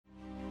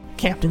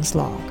Captain's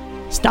log.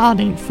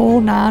 Stardate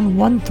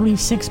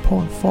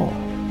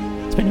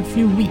 49136.4. It's been a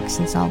few weeks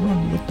since our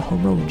run with the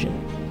Voyager,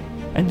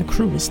 and the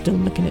crew is still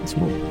licking its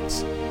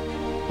wounds.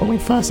 When we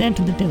first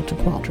entered the Delta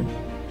Quadrant,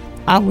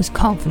 I was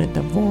confident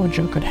that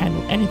Voyager could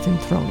handle anything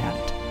thrown at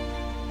it.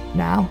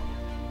 Now,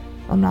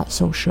 I'm not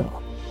so sure.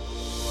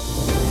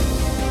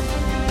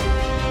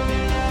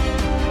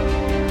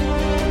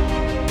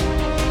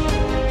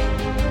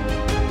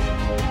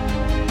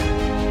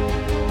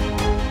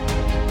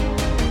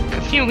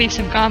 A few weeks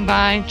have gone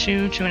by,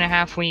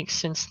 2.5 weeks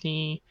since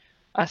the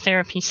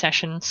therapy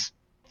sessions.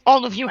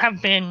 All of you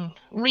have been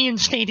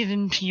reinstated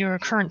into your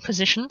current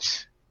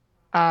positions.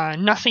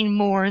 Nothing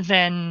more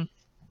than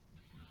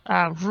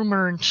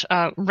rumored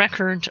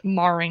record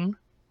marring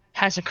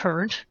has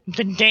occurred.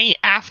 The day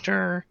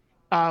after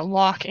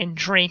Locke and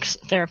Drake's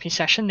therapy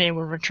session, they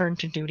were returned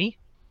to duty.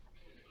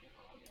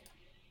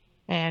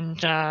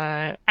 And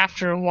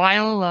after a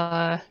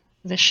while,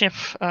 the ship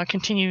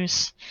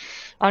continues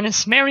on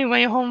its merry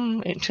way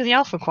home to the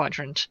Alpha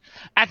Quadrant.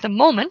 At the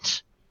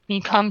moment,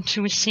 we come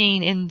to a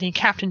scene in the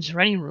captain's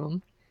ready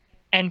room,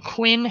 and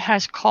Quinn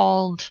has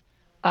called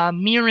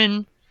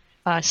Mirren,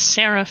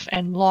 Seraph,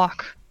 and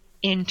Locke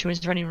into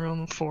his ready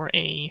room for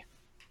a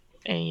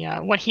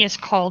what he has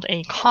called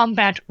a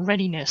combat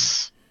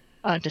readiness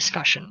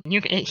discussion.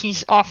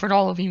 He's offered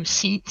all of you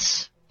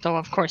seats, though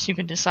of course you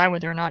can decide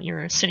whether or not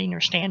you're sitting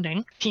or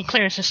standing. He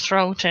clears his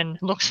throat and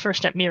looks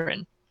first at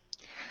Mirren.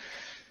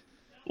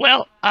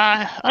 Well,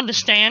 I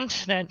understand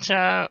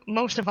that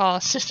most of our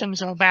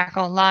systems are back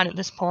online at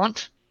this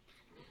point.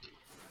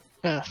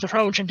 The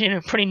Trojan did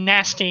a pretty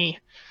nasty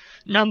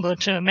number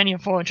to many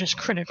of Voyager's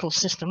critical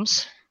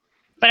systems.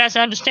 But as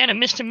I understand it,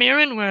 Mr.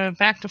 Mirren, we're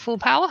back to full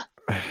power?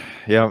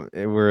 Yeah,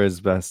 we're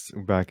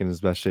back in as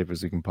best shape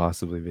as we can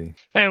possibly be.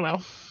 Very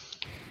well.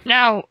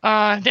 Now,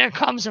 there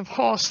comes, of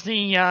course,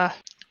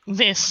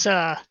 this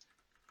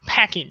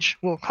package,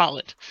 we'll call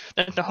it,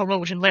 that the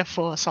Herosian left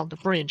for us on the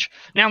bridge.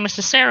 Now,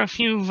 Mr. Seraph,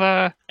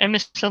 and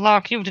Mr.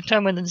 Locke, you've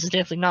determined that this is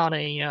definitely not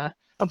a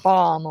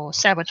bomb or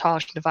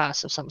sabotage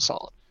device of some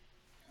sort.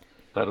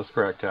 That is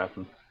correct,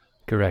 Captain.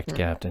 Correct,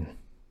 Captain.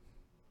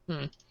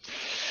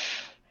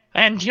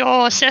 And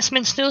your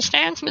assessment still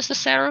stands, Mr.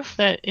 Seraph,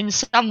 that in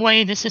some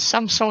way this is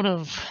some sort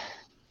of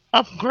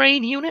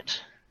upgrade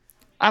unit?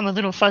 I'm a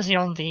little fuzzy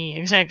on the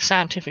exact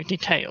scientific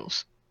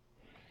details.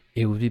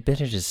 It would be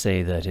better to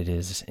say that it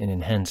is an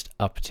enhanced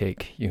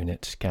uptake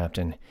unit,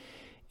 Captain.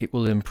 It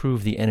will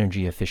improve the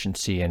energy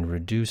efficiency and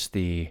reduce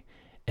the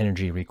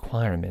energy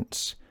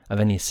requirements of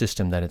any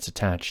system that it's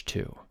attached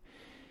to.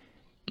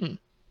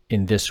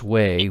 In this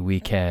way, we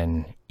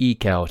can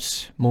eke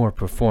out more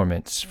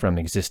performance from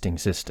existing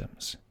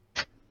systems.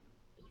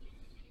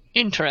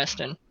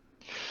 Interesting.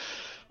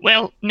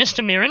 Well,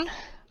 Mr. Mirren,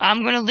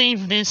 I'm going to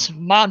leave this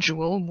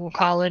module, we'll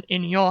call it,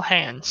 in your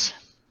hands.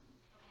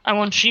 I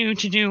want you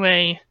to do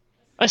a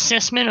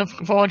assessment of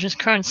Voyager's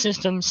current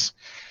systems,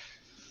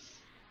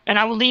 and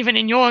I will leave it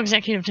in your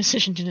executive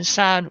decision to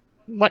decide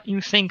what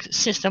you think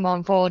system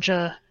on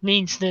Voyager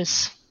needs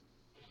this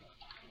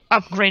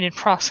upgraded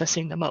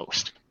processing the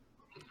most.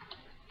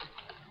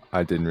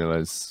 I didn't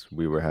realize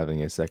we were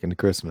having a second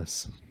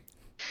Christmas.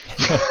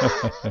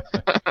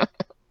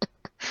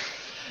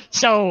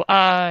 So,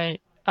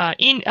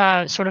 in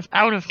sort of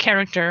out of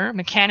character,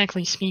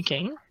 mechanically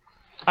speaking,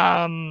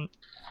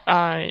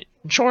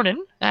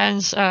 Jordan,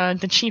 as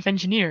the chief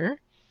engineer,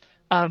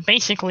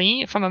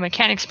 basically, from a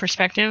mechanics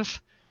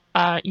perspective,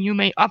 you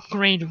may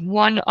upgrade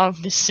one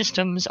of the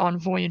systems on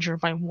Voyager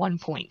by 1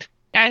 point.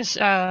 As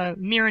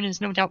Mirren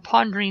is no doubt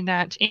pondering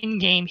that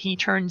in-game, he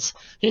turns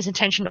his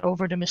attention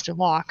over to Mr.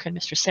 Locke and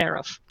Mr.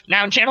 Seraph.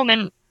 Now,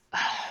 gentlemen,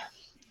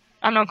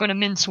 I'm not going to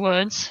mince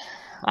words.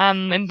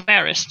 I'm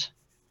embarrassed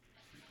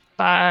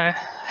by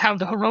how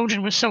the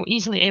Herosian was so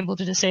easily able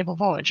to disable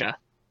Voyager.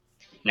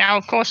 Now,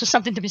 of course, there's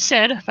something to be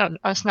said about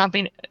us not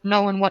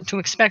knowing what to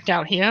expect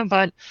out here,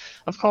 but,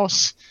 of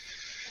course,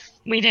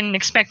 we didn't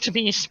expect to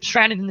be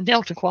stranded in the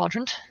Delta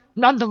Quadrant.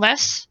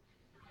 Nonetheless,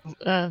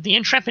 the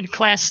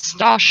Intrepid-class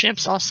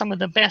starships are some of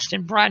the best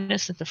and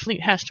brightest that the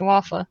fleet has to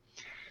offer,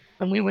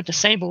 and we were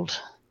disabled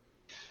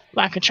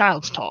like a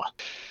child's toy.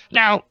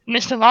 Now,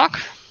 Mr. Locke,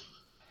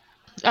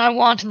 I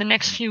want in the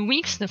next few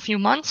weeks, the few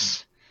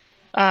months,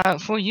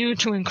 for you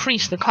to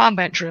increase the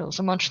combat drills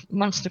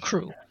amongst the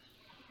crew.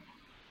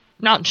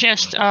 Not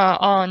just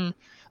on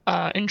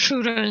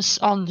intruders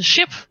on the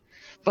ship,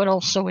 but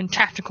also in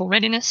tactical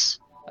readiness,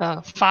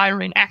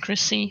 firing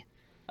accuracy,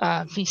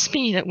 the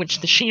speed at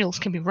which the shields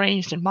can be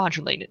raised and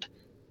modulated.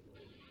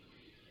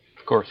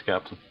 Of course,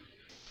 Captain.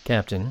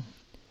 Captain,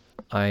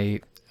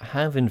 I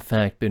have in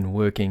fact been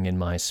working in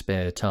my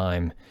spare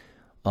time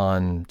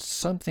on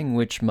something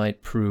which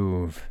might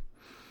prove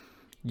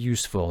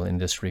useful in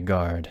this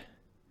regard,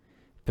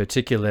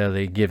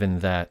 particularly given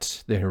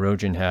that the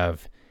Herosian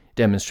have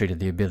demonstrated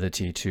the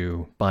ability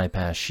to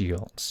bypass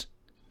shields.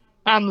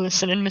 I'm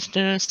listening,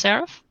 Mr.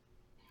 Seraph.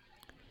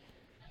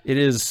 It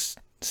is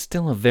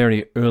still a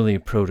very early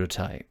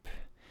prototype,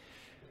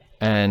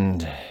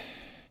 and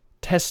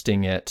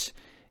testing it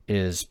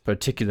is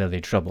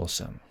particularly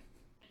troublesome.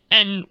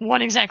 And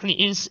what exactly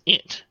is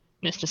it,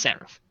 Mr.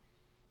 Seraph?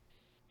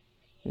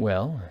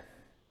 Well,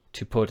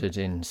 to put it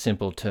in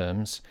simple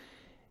terms,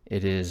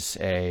 it is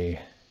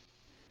a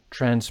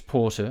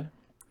transporter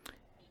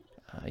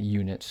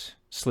unit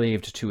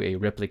slaved to a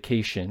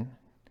replication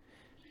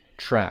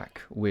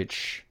track,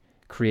 which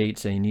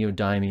creates a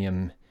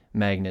neodymium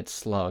magnet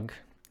slug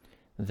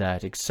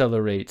that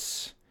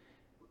accelerates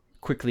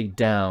quickly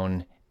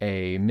down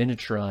a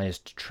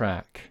miniaturized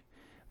track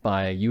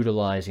by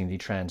utilizing the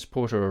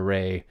transporter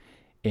array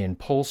in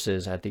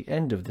pulses at the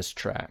end of this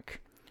track.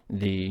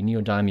 The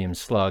neodymium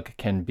slug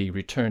can be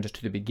returned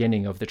to the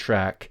beginning of the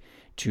track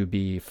to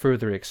be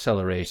further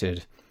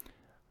accelerated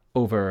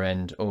over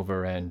and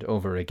over and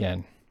over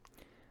again,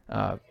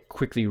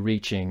 quickly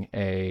reaching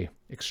a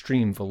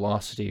extreme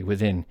velocity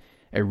within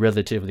a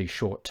relatively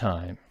short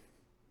time.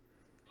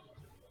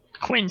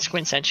 Quinn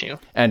squints at you.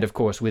 And of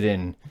course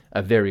within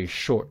a very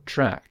short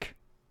track.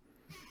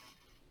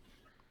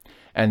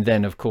 And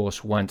then of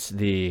course once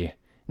the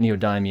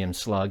neodymium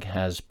slug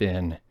has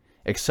been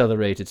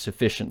accelerated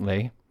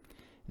sufficiently,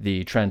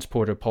 the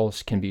transporter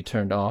pulse can be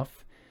turned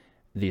off,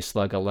 the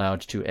slug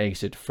allowed to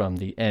exit from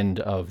the end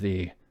of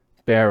the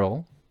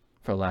barrel,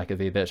 for lack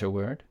of a better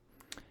word,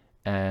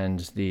 and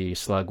the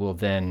slug will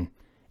then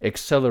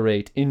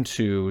accelerate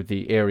into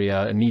the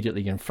area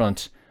immediately in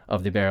front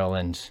of the barrel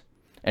and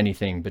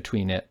anything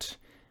between it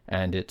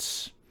and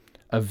its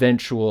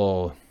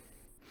eventual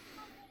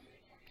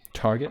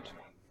target,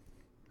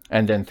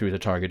 and then through the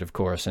target, of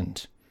course,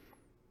 and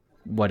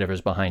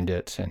whatever's behind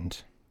it,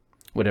 and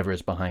whatever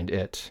is behind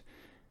it,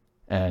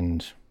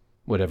 and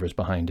whatever's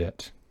behind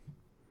it,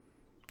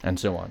 and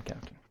so on,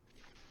 Captain.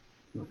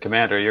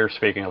 Commander, you're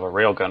speaking of a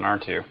railgun,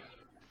 aren't you?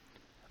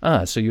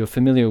 Ah, so you're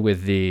familiar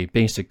with the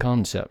basic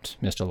concept,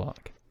 Mr.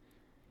 Locke?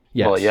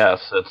 Yes. Well,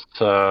 yes,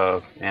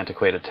 it's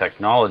antiquated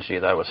technology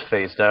that was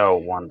phased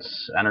out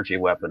once energy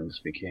weapons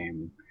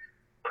became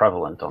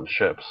prevalent on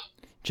ships.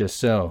 Just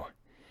so.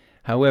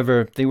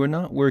 However, they were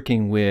not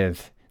working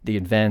with the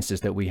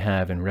advances that we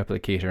have in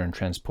replicator and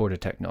transporter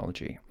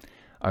technology.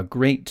 A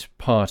great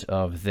part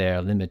of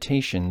their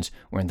limitations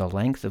were in the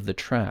length of the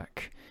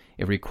track.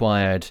 It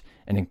required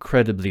an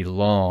incredibly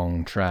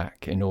long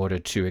track in order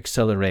to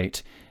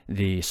accelerate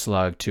the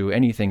slug to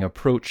anything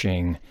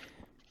approaching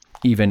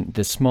even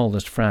the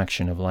smallest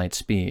fraction of light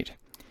speed.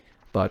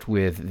 But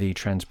with the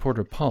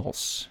transporter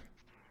pulse,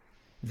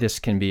 this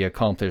can be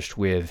accomplished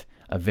with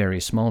a very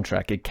small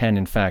track. It can,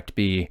 in fact,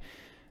 be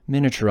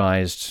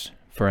miniaturized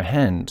for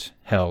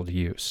hand-held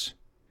use.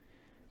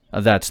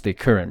 That's the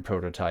current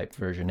prototype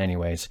version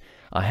anyways.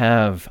 I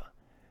have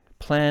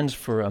plans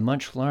for a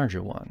much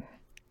larger one.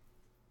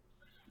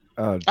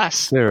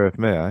 Sarah, if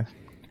may I?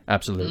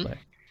 Absolutely.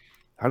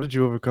 How did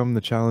you overcome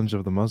the challenge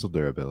of the muzzle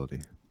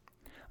durability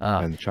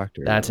and the track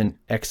durability? That's an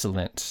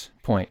excellent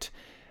point.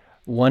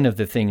 One of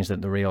the things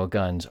that the rail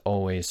guns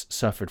always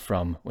suffered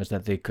from was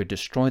that they could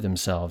destroy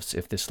themselves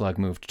if the slug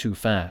moved too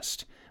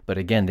fast. But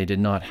again, they did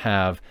not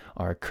have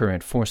our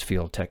current force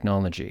field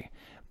technology.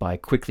 By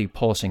quickly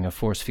pulsing a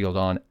force field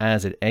on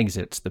as it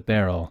exits the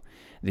barrel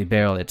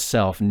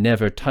itself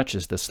never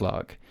touches the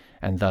slug,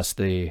 and thus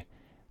the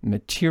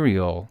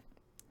material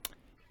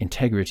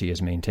integrity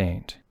is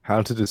maintained.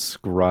 How to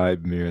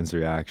describe Miran's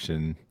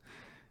reaction?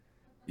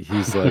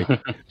 He's like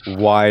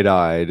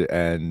wide-eyed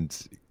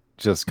and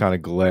just kind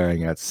of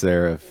glaring at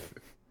Seraph.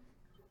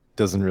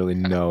 Doesn't really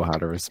know how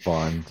to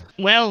respond.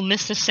 Well,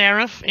 Mr.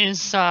 Seraph,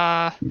 is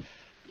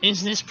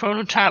this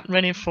prototype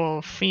ready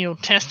for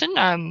field testing?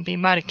 I'm be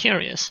mighty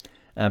curious.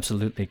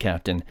 Absolutely,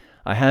 Captain.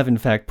 I have in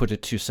fact put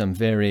it to some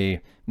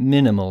very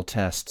minimal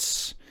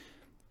tests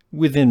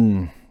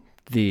within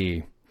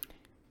the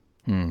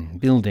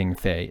building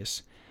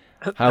phase.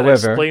 That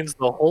explains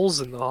the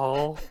holes in the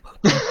hull.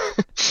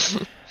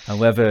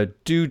 However,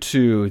 due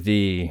to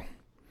the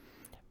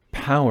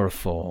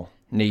powerful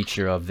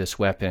nature of this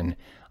weapon,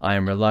 I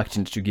am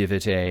reluctant to give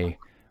it a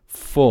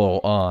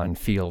full-on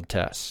field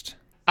test.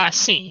 I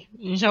see.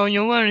 So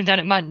you're worried that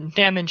it might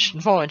damage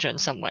Voyager in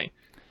some way?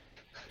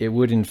 It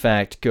would in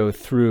fact go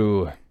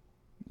through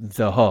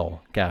the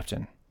hull,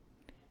 Captain.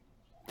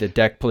 The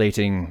deck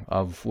plating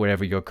of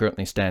wherever you're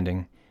currently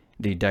standing,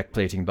 the deck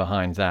plating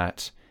behind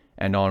that,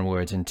 and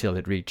onwards until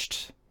it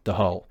reached the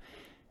hull.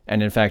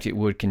 And in fact, it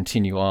would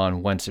continue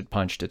on once it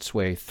punched its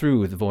way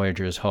through the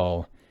Voyager's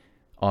hull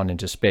on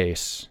into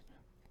space,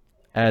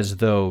 as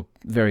though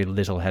very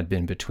little had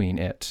been between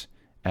it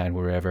and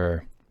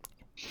wherever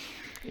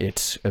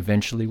it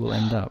eventually will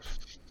end up.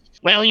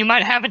 Well, you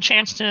might have a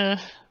chance to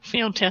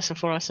field test it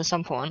for us at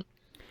some point.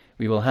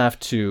 We will have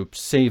to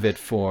save it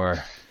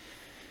for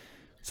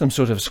some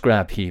sort of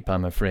scrap heap,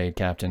 I'm afraid,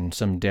 Captain.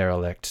 Some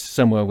derelict,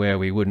 somewhere where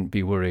we wouldn't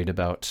be worried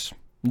about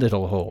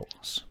little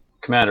holes.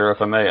 Commander,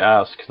 if I may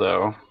ask,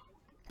 though.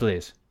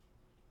 Please.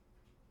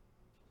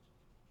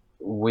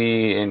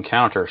 We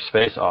encounter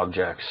space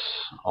objects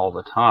all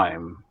the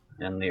time.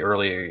 In the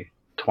early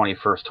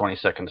 21st,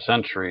 22nd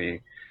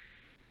century,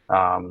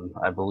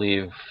 I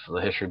believe the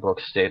history book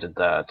stated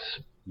that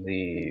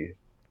the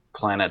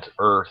planet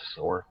Earth,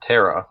 or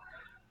Terra,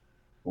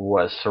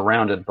 was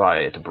surrounded by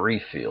a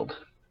debris field,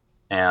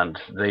 and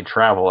they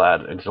travel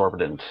at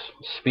exorbitant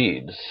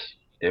speeds.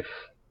 If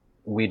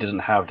we didn't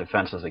have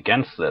defenses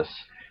against this,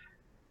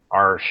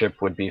 our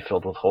ship would be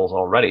filled with holes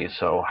already.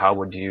 So how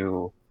would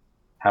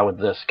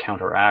this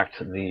counteract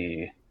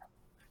the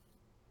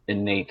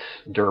innate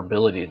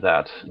durability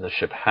that the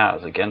ship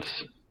has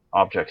against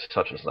objects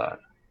such as that?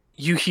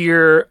 You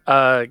hear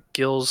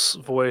Gil's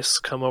voice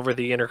come over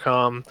the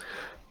intercom.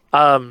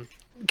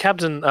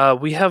 Captain,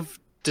 we have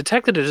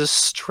detected a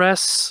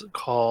distress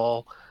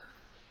call.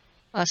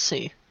 Let's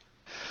see.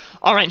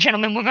 All right,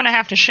 gentlemen, we're going to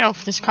have to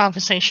shelf this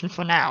conversation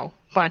for now,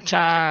 but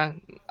I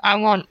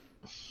want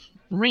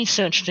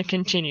research to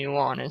continue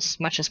on as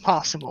much as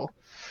possible.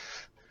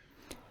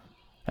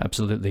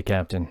 Absolutely,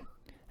 Captain.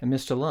 And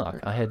Mr. Locke,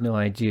 I had no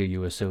idea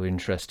you were so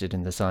interested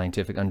in the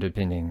scientific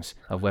underpinnings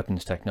of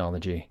weapons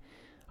technology.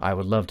 I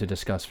would love to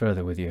discuss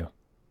further with you.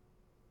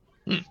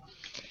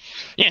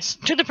 Yes,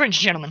 to the bridge,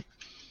 gentlemen.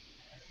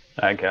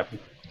 Aye, Captain.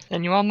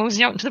 And you all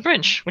mosey out into the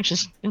bridge, which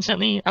is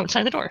instantly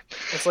outside the door.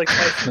 It's like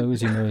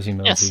Mosey.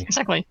 Yes,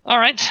 exactly. All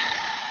right.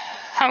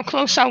 How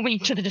close are we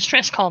to the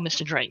distress call,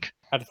 Mr. Drake?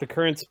 At the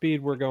current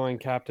speed we're going,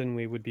 Captain,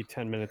 we would be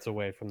 10 minutes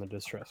away from the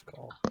distress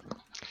call.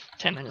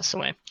 10 minutes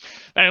away.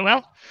 Very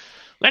well.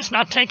 Let's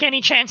not take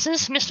any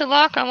chances. Mr.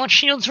 Locke, I want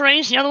shields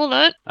raised, yellow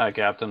alert. Aye,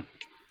 Captain.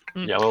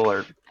 Yellow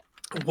alert.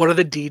 What are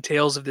the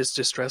details of this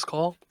distress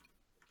call?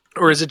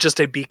 Or is it just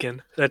a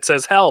beacon that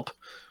says help?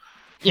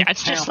 Yeah,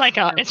 it's just like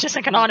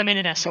an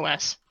automated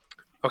SOS.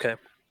 Okay.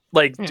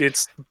 Like,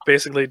 it's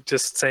basically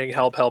just saying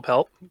help, help,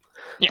 help.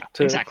 Yeah,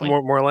 exactly.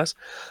 More or less.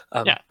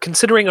 Yeah.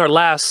 Considering our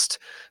last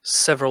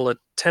several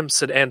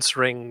attempts at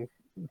answering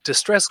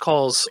distress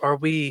calls, are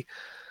we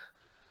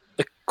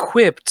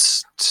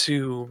equipped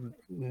to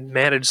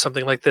manage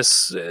something like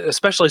this,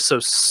 especially so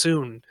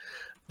soon?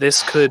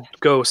 This could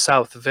go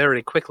south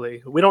very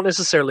quickly. We don't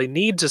necessarily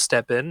need to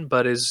step in,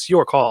 but it's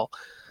your call.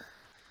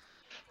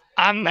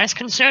 I'm as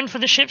concerned for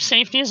the ship's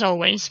safety as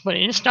always, but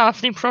it is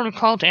Starfleet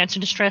protocol to answer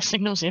distress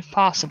signals if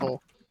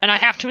possible. And I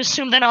have to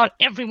assume that not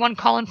everyone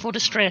calling for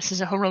distress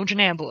is a Hirogen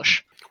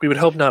ambush. We would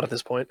hope not at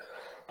this point.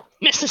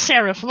 Mr.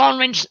 Seraph,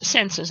 long-range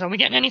sensors, are we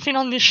getting anything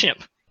on this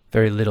ship?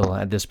 Very little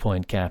at this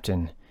point,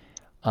 Captain.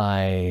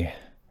 I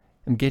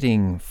am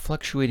getting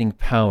fluctuating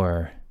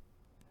power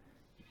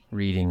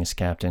readings,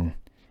 Captain,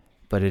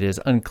 but it is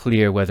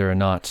unclear whether or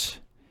not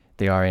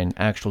they are in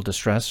actual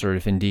distress or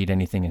if indeed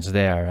anything is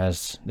there,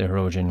 as the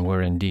Hirogen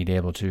were indeed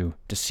able to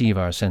deceive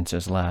our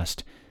senses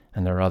last,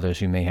 and there are others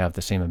who may have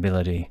the same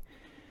ability.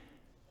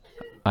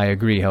 I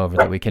agree, however,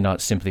 that we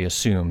cannot simply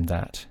assume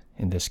that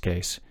in this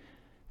case.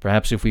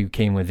 Perhaps if we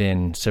came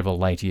within several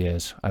light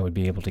years, I would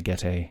be able to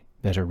get a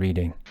better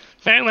reading.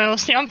 Very well,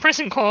 stay on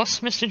present course,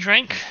 Mr.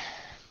 Drake.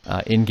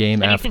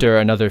 In-game, after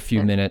another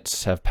few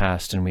minutes have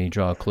passed and we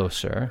draw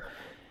closer,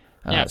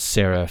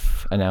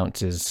 Seraph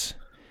announces,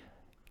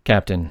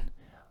 Captain,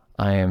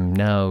 I am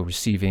now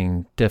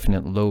receiving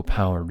definite low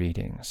power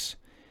readings.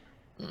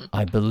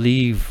 I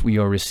believe we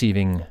are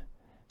receiving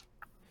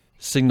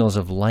signals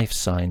of life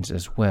signs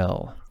as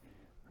well,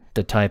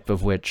 the type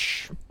of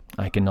which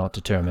I cannot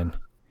determine.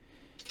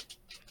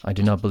 I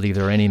do not believe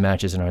there are any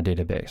matches in our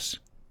database.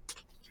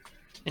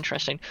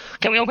 Interesting.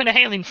 Can we open a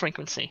hailing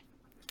frequency?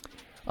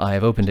 I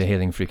have opened a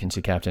hailing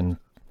frequency, Captain.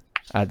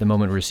 At the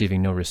moment, we're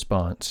receiving no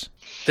response.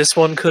 This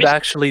one could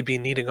actually be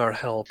needing our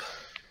help,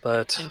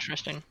 but...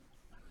 Interesting.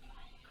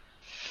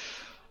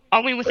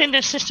 Are we within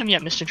this system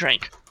yet, Mr.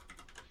 Drake?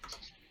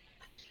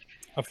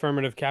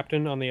 Affirmative,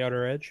 Captain, on the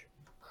outer edge.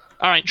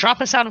 Alright,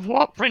 drop us out of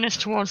warp, bring us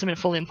towards them at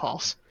full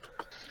impulse.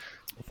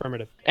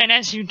 Affirmative. And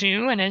as you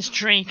do, and as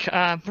Drake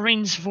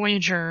brings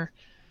Voyager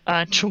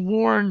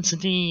towards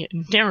the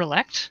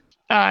derelict,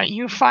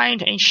 you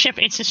find a ship.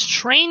 It's a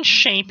strange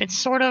shape. It's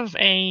sort of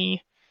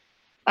a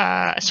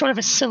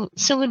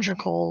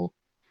cylindrical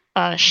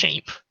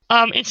shape.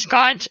 It's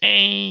got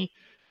a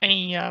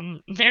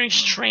very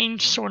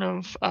strange sort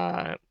of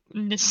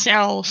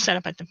nacelle set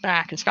up at the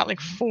back. It's got like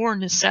 4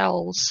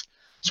 nacelles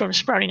sort of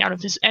sprouting out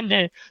of this, and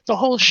the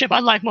whole ship,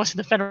 unlike most of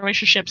the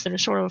Federation ships that are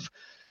sort of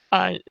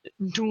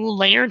dual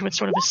layered with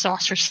sort of a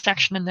saucer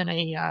section and then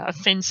a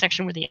fin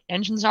section where the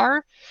engines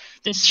are,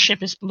 this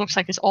ship looks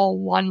like it's all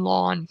one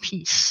long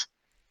piece.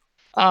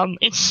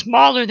 It's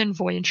smaller than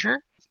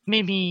Voyager,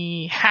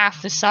 maybe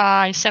half the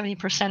size,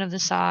 70% of the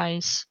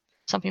size,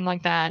 something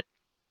like that.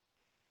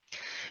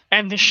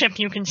 And the ship,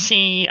 you can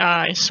see,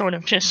 is sort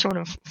of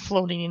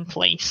floating in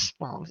place.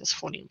 Well, it's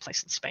floating in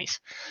place in space,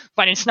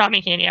 but it's not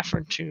making any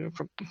effort to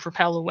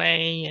propel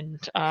away.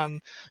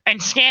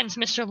 And scans,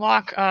 Mr.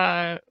 Locke,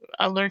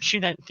 alert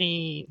you that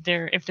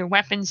if their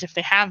weapons, if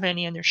they have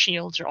any, and their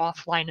shields are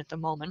offline at the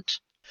moment.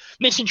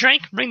 Mr.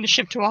 Drake, bring the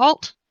ship to a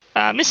halt.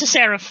 Mrs.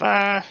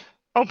 Seraph,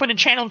 open a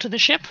channel to the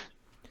ship.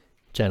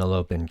 Channel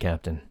open,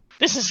 Captain.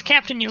 This is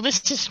Captain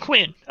Ulysses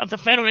Quinn of the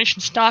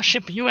Federation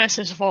starship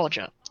USS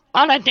Voyager.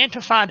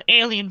 Unidentified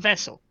alien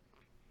vessel.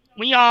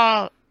 We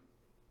are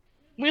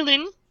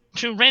willing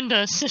to render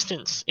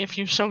assistance if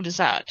you so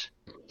desired.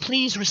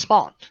 Please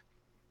respond.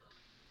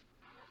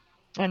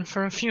 And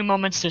for a few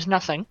moments, there's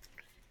nothing.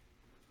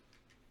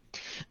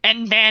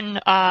 And then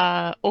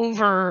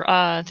over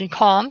the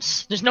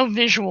comms, there's no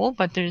visual,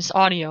 but there's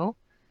audio,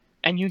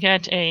 and you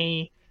get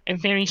a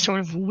very sort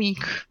of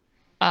weak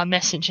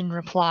message in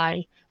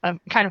reply,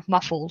 kind of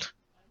muffled.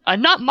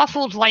 Not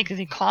muffled like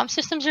the comm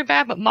systems are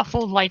bad, but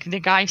muffled like the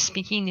guy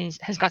speaking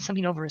has got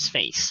something over his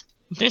face.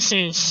 This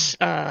is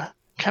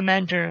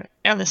Commander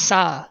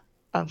Elisa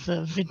of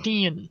the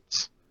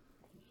Vidians.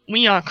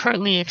 We are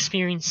currently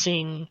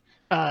experiencing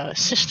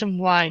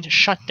system-wide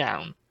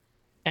shutdown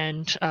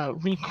and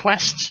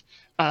request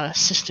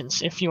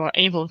assistance if you are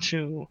able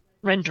to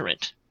render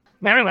it.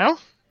 Very well.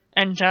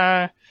 And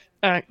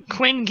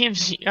Quinn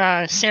gives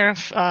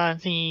Seraph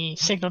the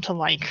signal to,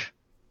 like,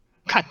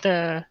 cut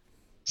the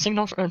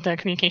signal or the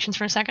communications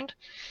for a second.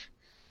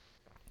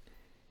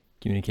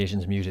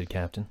 Communications muted,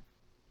 Captain.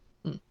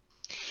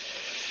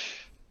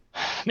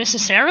 Mrs.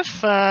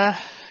 Seraph,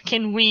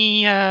 can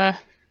we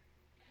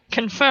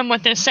confirm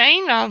what they're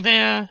saying? Are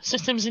their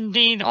systems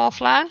indeed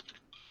offline?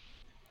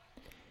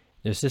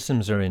 Their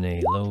systems are in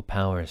a low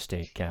power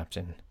state,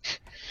 Captain.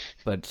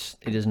 But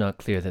it is not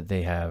clear that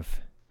they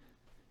have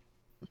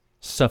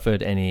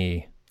suffered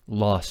any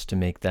loss to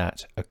make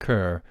that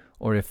occur,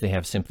 or if they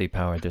have simply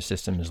powered their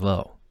systems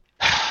low.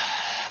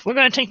 We're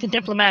going to take the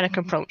diplomatic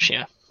approach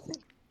here.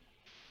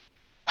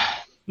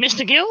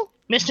 Mr. Gill,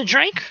 Mr.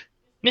 Drake,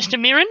 Mr.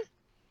 Mirren,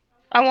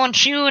 I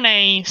want you and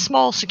a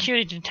small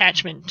security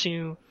detachment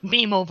to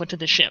beam over to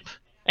the ship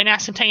and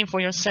ascertain for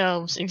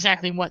yourselves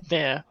exactly what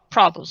their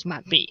problems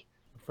might be.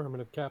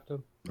 Affirmative,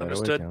 Captain. Right away,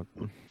 Understood.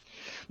 Captain.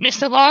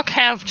 Mr. Locke,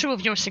 have 2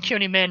 of your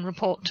security men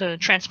report to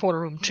Transporter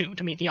Room 2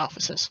 to meet the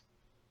officers.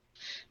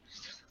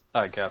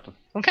 Aye, Captain.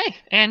 Okay,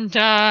 and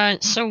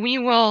so we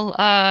will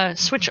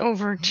switch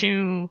over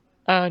to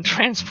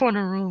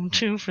Transporter Room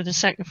 2 for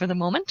the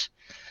moment.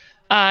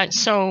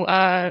 So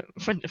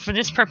for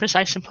this purpose,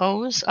 I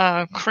suppose,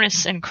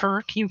 Chris and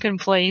Kirk, you can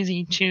play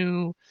the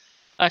 2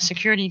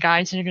 security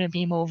guys that are going to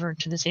beam over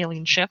to this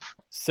alien ship.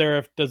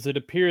 Seraph, does it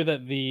appear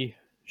that the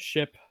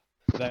ship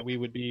that we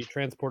would be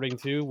transporting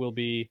to will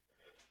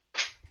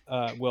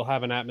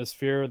have an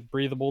atmosphere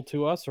breathable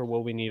to us, or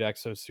will we need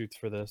exosuits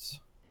for this?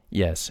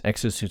 Yes,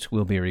 exosuits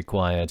will be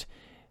required.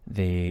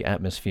 The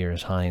atmosphere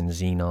is high in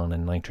xenon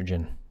and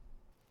nitrogen.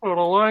 What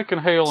I like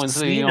inhaling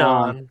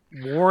xenon.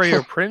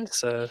 Warrior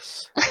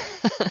Princess.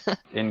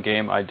 In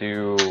game, I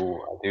do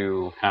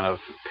kind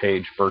of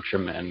page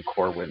Bircham and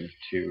Corwin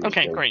to.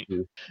 Okay, great.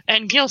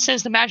 And Gil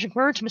says the magic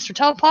word to Mr.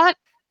 Teleport.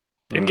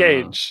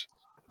 Engage.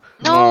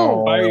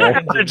 No!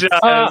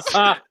 Energize.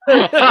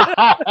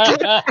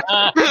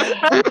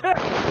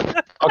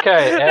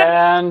 Okay,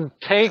 and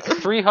take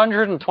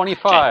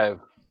 325.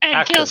 And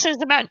Action.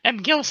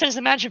 Gil says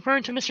the magic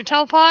word to Mr.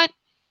 Teleport.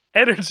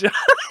 Energize.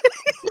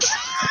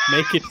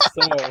 Make it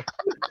so.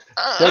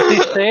 Does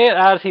he say it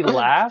as he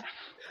laughs?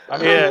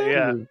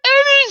 Yeah.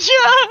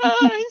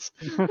 Energize!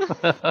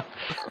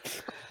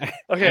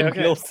 Okay, And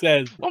okay. Gil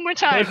says, One more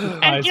time.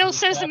 And Gil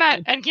says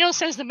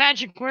the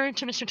magic word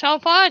to Mr.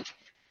 Teleport.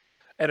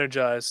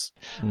 Energize.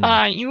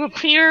 You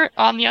appear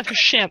on the other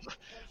ship,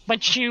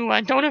 but you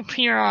don't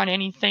appear on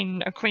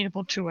anything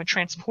equatable to a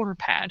transporter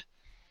pad.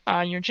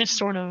 You're just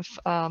sort of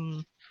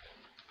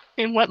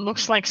in what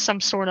looks like some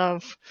sort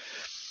of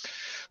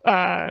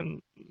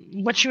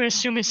what you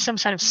assume is some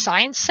kind of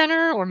science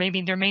center, or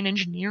maybe their main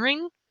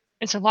engineering.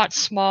 It's a lot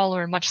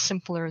smaller, much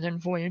simpler than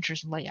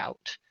Voyager's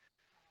layout.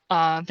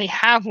 They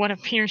have what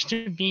appears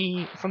to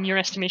be, from your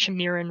estimation,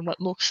 Mirren,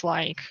 what looks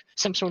like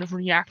some sort of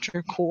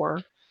reactor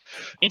core.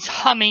 It's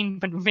humming,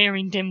 but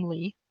very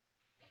dimly,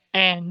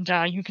 and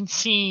you can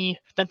see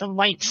that the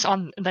lights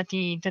on that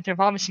they've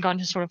obviously gone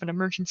to sort of an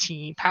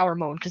emergency power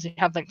mode, because they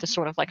have like the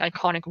sort of like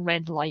iconic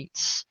red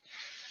lights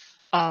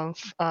of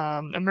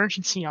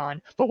emergency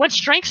on. But what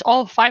strikes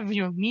all 5 of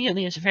you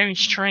immediately as very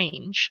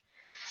strange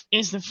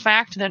is the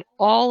fact that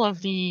all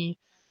of the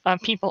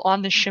people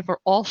on the ship are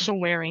also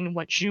wearing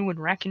what you would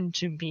reckon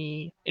to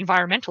be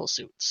environmental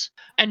suits.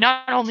 And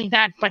not only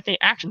that, but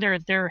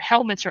their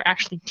helmets are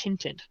actually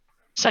tinted,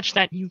 such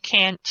that you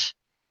can't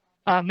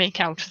make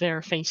out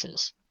their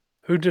faces.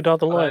 Who did all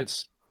the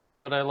lights?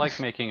 But I like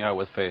making out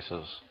with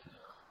faces.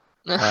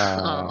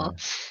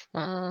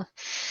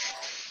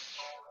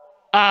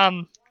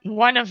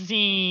 One of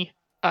the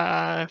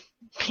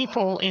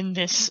people in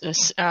this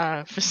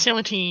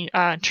facility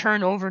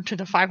turn over to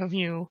the 5 of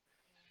you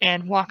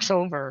and walks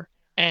over,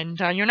 and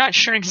you're not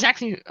sure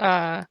exactly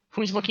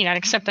who he's looking at,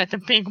 except that the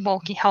big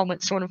bulky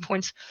helmet sort of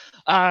points,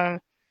 and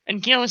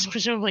Gil is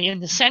presumably in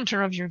the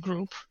center of your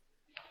group.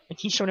 And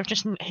he sort of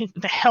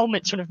the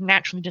helmet sort of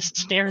naturally just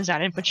stares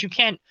at it, but you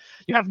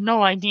have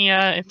no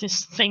idea if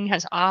this thing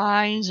has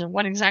eyes or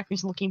what exactly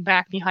is looking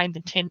back behind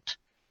the tint.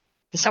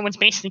 Someone's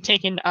basically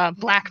taken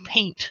black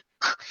paint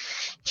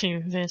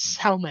to this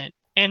helmet,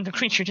 and the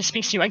creature just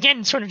speaks to you,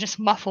 again, sort of just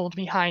muffled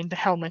behind the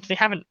helmet. They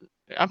haven't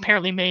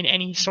apparently made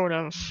any sort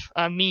of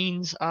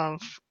means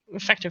of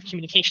effective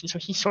communication, so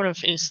he sort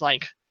of is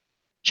like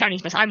shouting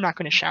his best. I'm not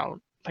going to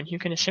shout, but you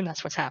can assume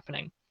that's what's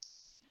happening.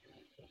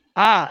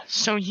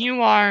 So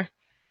you are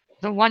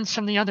the ones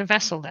from the other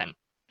vessel, then.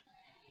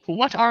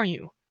 What are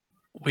you?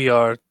 We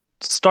are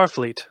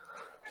Starfleet.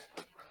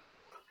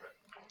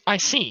 I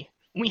see.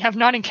 We have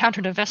not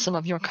encountered a vessel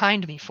of your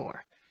kind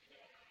before.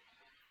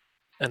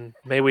 And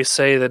may we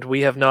say that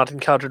we have not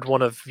encountered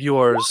one of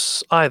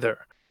yours either.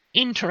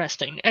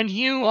 Interesting. And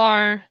you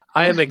are...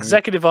 I am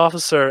Executive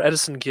Officer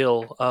Edison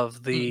Gill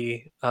of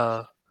the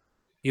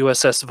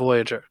USS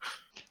Voyager.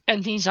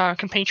 And these are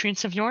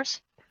compatriots of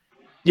yours?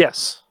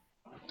 Yes.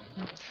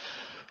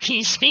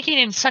 He's speaking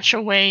in such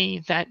a way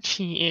that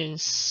he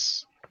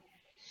is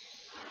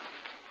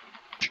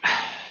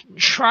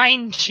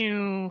trying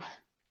to...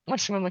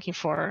 What's the word I'm looking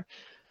for?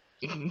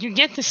 You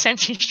get the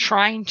sense he's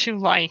trying to,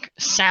 like,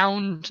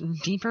 sound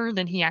deeper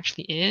than he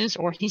actually is,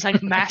 or he's,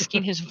 like,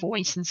 masking his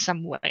voice in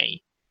some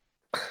way.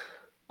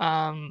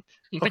 But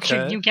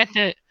Okay. you get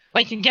the...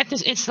 Like, you get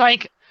this... It's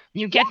like...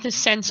 You get this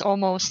sense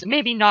almost...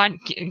 Maybe not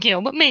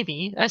Gil, but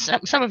maybe.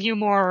 Some of you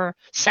more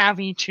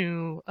savvy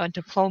to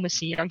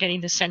diplomacy are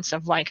getting the sense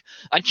of, like,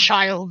 a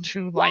child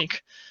who,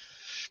 like,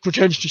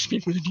 pretends to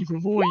speak with a deeper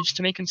voice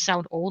to make him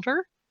sound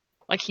older.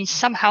 Like he's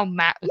somehow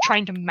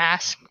trying to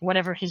mask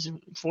whatever his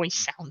voice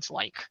sounds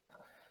like.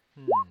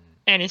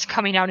 And it's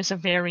coming out as a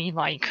very,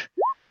 like,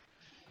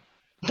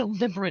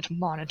 deliberate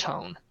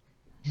monotone.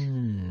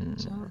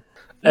 So,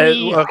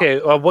 okay,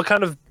 what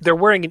kind of... They're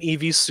wearing an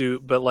EV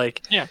suit, but,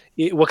 like, yeah.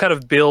 What kind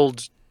of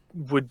build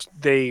would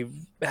they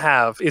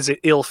have? Is it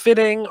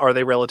ill-fitting? Are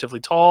they relatively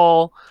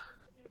tall?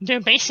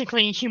 They're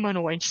basically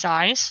humanoid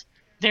size.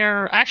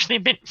 They're actually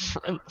a bit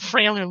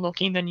frailer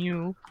looking than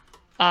you.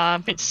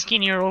 A bit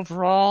skinnier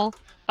overall.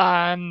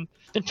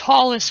 The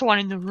tallest one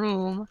in the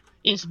room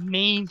is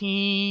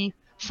maybe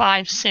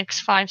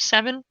 5'6",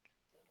 5'7".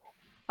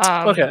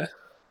 Okay.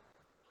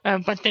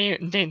 But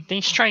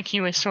they strike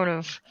you as sort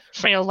of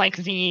frail. Like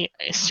the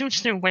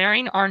suits they're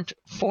wearing aren't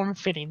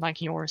form-fitting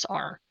like yours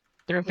are.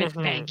 They're a bit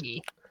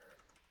baggy.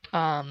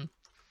 And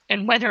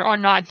whether or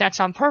not that's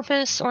on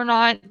purpose or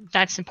not,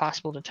 that's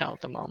impossible to tell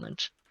at the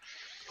moment.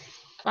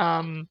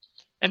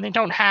 And they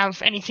don't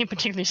have anything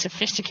particularly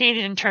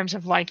sophisticated in terms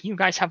of, like, you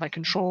guys have, like,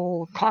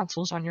 control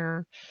consoles on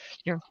your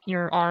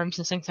arms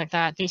and things like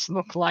that. These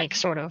look like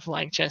sort of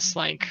like just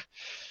like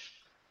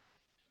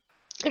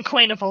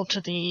equatable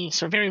to the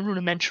sort of very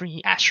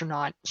rudimentary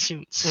astronaut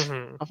suits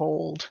of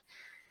old.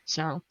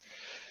 So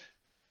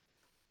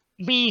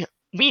we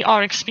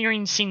are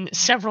experiencing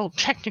several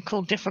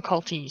technical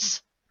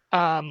difficulties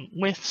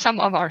with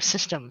some of our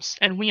systems,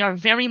 and we are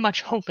very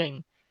much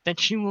hoping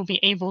that you will be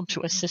able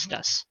to assist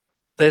us.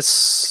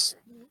 This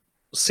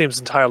seems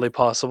entirely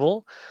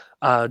possible.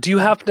 Do you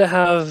happen to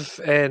have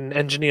an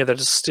engineer that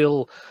is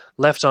still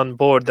left on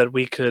board that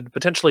we could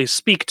potentially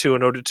speak to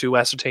in order to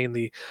ascertain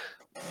the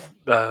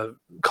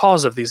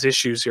cause of these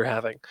issues you're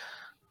having?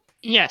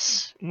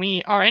 Yes,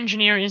 our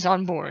engineer is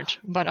on board,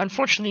 but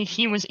unfortunately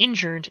he was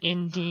injured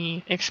in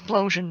the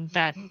explosion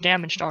that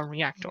damaged our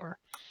reactor.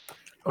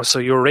 Oh, so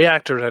your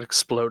reactor had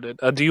exploded.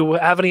 Do you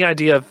have any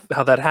idea of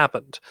how that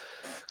happened?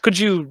 Could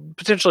you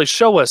potentially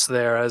show us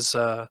there as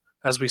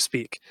we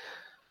speak?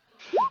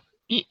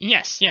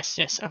 Yes,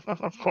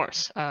 of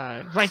course.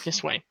 Right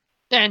this way.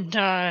 And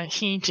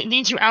he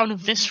leads you out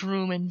of this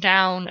room and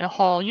down a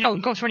hall. You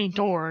don't go through any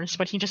doors,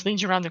 but he just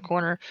leads you around the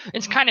corner.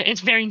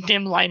 It's very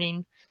dim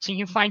lighting, so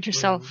you find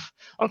yourself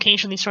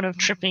occasionally sort of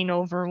tripping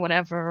over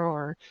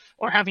whatever,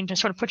 or having to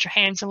sort of put your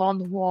hands along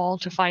the wall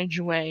to find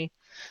your way.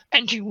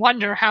 And you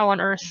wonder how on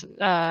earth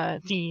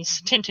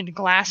these tinted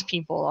glass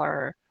people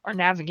are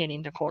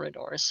navigating the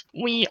corridors.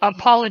 We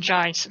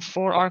apologize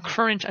for our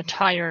current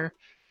attire.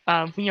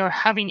 We are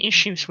having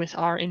issues with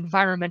our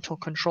environmental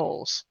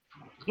controls.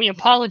 We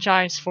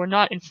apologize for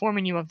not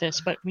informing you of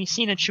this, but we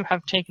see that you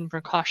have taken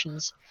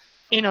precautions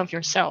in of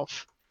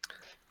yourself.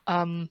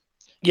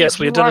 Yes,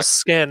 we had done a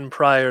scan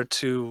prior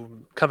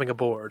to coming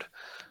aboard.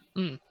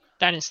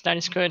 That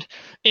is good.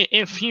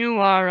 If you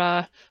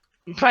are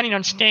planning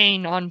on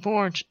staying on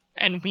board,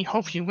 and we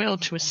hope you will,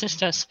 to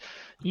assist us,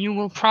 you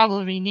will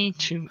probably need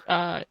to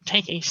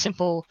take a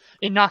simple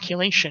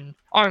inoculation.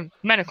 Our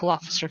medical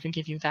officer can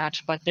give you that,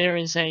 but there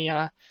is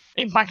a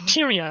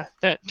bacteria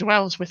that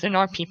dwells within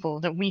our people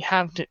that we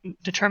have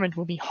determined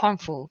will be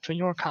harmful to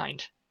your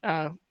kind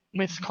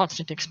with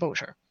constant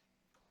exposure.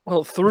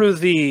 Well, through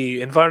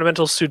the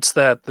environmental suits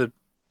that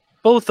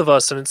both of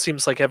us, and it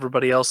seems like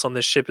everybody else on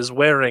this ship is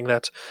wearing,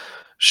 that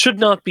should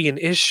not be an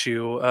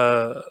issue.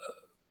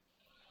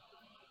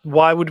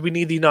 Why would we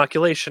need the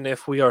inoculation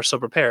if we are so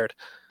prepared?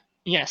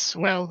 Yes,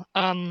 well,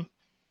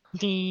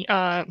 the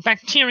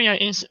bacteria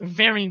is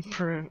very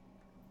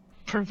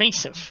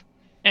pervasive,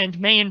 and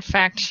may in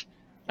fact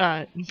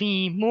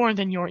be more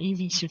than your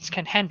EV suits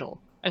can handle,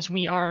 as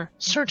we are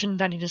certain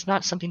that it is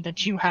not something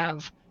that you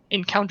have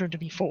encountered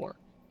before.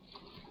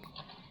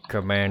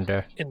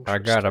 Commander, I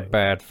got a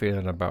bad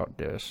feeling about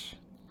this.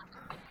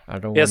 I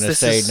don't want to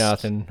say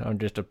nothing. I'm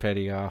just a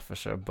petty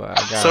officer, but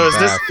I got a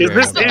bad feeling.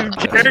 Is this in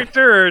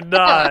character or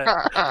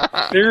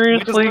not?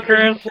 Seriously,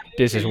 Chris?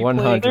 This is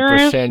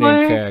 100% in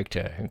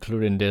character,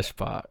 including this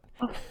part.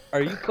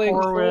 Are you playing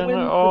Corwin? Corwin?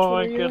 Oh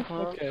my Which one are you? goodness.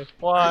 Okay.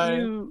 Why? Are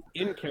you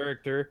in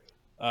character?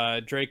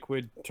 Drake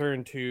would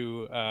turn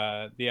to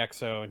the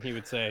XO and he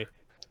would say,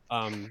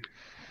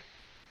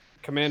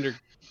 Commander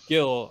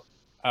Gill,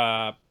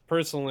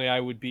 personally, I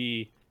would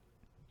be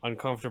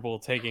uncomfortable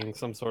taking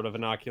some sort of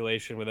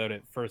inoculation without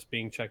it first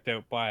being checked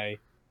out by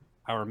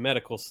our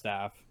medical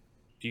staff.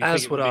 Do you think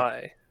As it would would be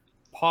I.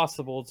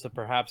 possible to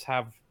perhaps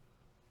have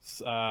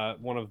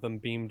one of them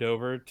beamed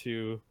over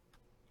to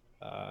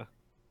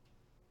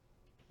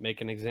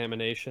make an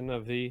examination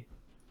of the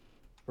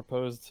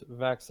proposed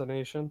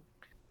vaccination?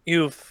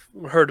 You've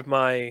heard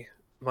my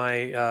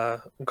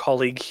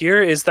colleague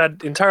here. Is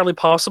that entirely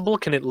possible?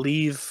 Can it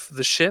leave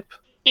the ship?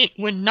 It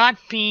would not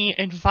be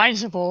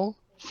advisable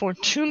for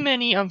too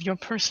many of your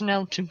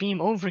personnel to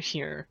beam over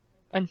here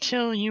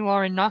until you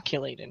are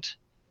inoculated.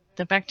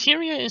 The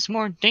bacteria is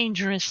more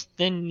dangerous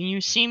than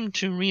you seem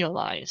to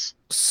realize.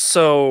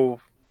 So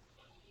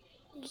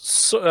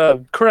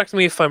correct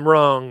me if I'm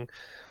wrong.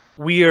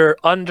 We're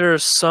under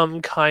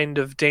some kind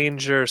of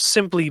danger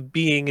simply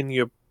being in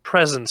your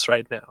presence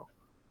right now.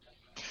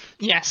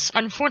 Yes,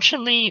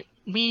 unfortunately,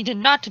 we did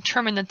not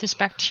determine that this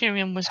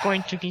bacterium was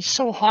going to be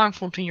so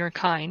harmful to your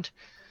kind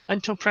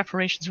until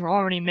preparations were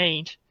already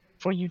made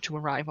for you to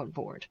arrive on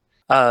board.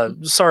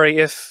 Sorry,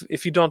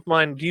 if you don't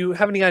mind, do you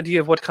have any idea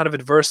of what kind of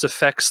adverse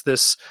effects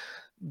this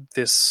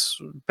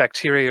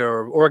bacteria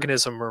or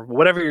organism or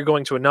whatever you're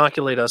going to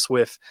inoculate us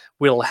with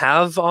will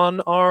have on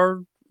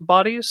our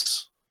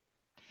bodies?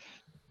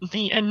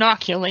 The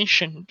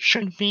inoculation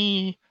should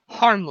be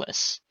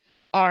harmless.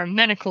 Our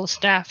medical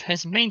staff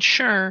has made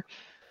sure,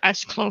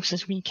 as close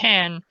as we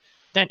can,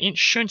 that it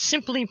should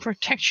simply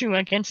protect you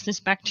against this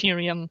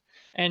bacterium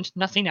and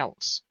nothing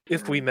else.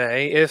 If we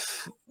may,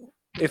 if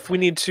we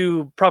need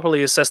to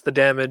properly assess the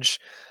damage,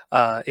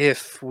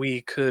 if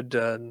we could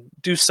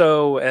do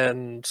so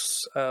and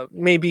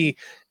maybe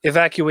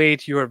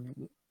evacuate your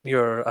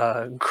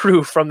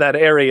crew from that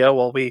area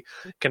while we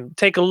can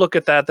take a look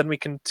at that, then we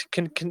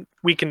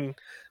can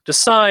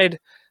decide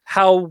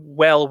how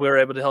well we're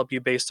able to help you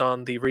based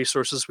on the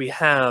resources we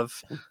have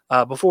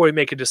before we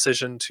make a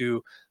decision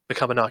to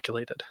become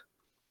inoculated.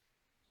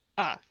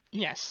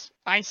 Yes,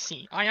 I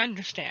see. I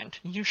understand.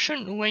 You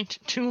shouldn't wait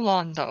too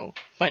long, though,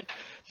 but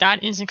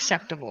that is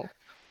acceptable.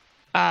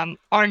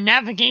 Our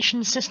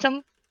navigation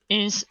system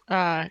is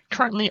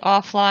currently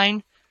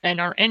offline, and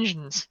our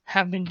engines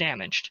have been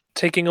damaged.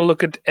 Taking a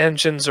look at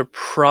engines are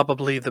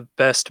probably the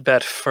best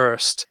bet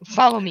first.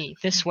 Follow me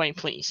this way,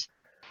 please.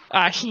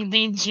 He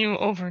leads you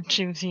over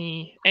to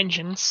the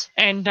engines,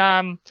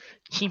 and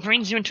he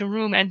brings you into a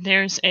room, and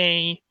there's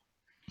a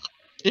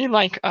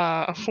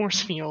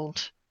force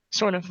field,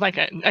 sort of like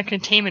a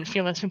containment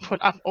field that's been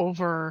put up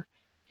over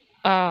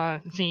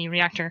the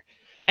reactor,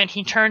 and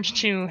he turns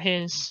to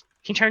a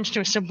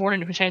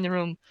subordinate who's in the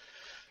room.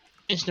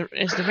 Is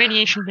the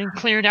radiation being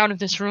cleared out of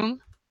this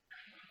room?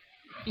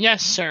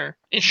 Yes, sir.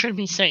 It should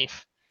be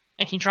safe.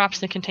 And he drops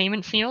the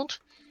containment field,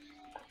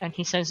 and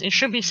he says, "It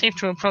should be safe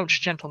to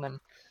approach, gentlemen."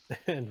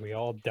 And we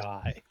all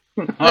die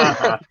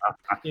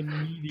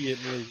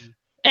immediately.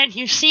 And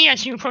you see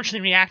as you approach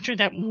the reactor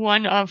that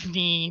one of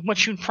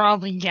what you'd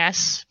probably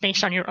guess,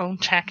 based on your own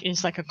tech,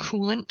 is like a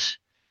coolant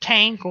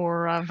tank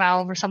or a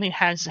valve or something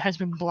has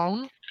been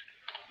blown.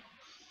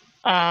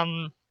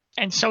 And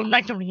so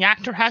like the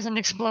reactor hasn't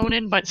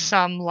exploded, but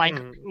some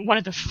one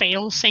of the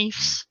fail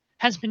safes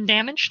has been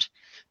damaged.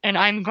 And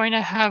I'm going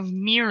to have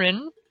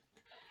Mirren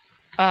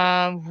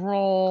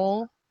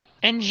roll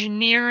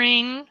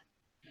engineering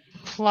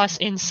plus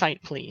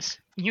insight, please.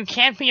 You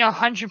can't be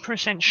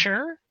 100%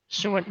 sure,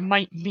 so it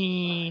might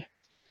be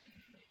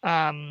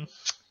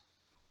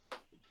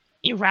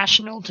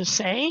irrational to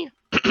say,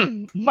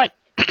 but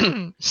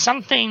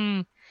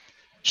something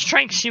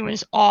strikes you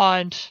as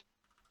odd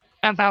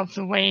about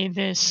the way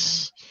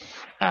this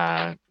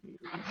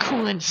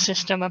coolant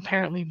system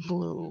apparently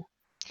blew.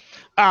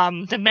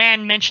 The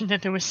man mentioned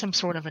that there was some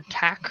sort of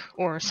attack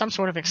or some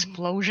sort of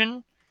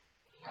explosion,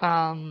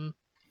 and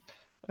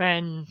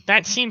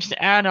that seems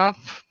to add up,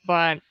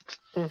 but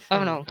I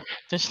don't know.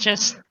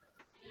 There's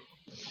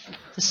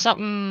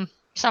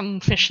something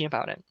fishy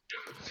about it.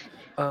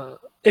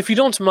 If you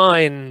don't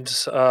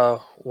mind,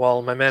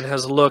 while my man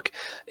has a look,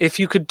 if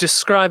you could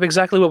describe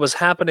exactly what was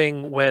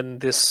happening when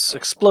this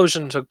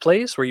explosion took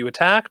place. Were you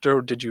attacked,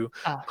 or did you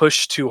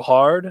push too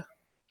hard?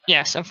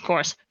 Yes, of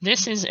course.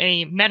 This is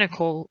a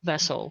medical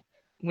vessel.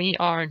 We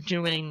are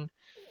doing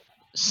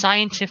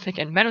scientific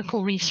and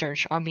medical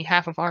research on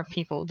behalf of our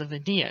people, the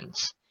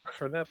Vidians. I've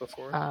heard that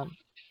before.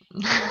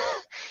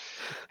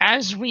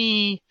 As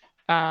we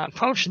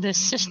approached this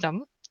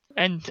system,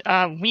 and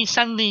we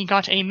suddenly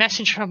got a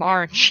message from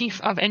our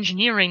chief of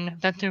engineering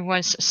that there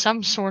was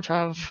some sort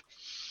of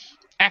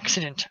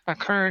accident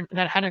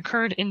that had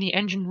occurred in the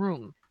engine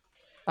room.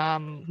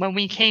 When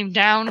we came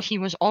down, he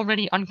was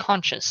already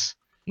unconscious.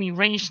 We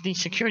raised the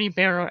security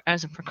barrier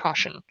as a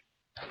precaution.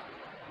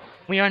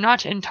 We are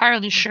not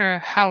entirely sure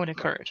how it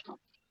occurred.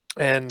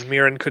 And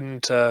Mirren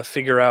couldn't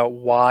figure out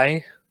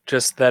why,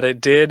 just that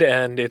it did,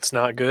 and it's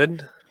not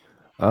good?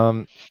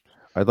 I'd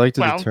like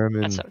to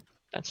determine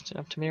That's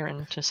up to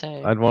Mirren to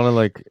say. I'd want to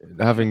like,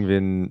 having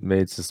been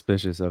made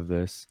suspicious of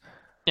this,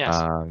 Yes.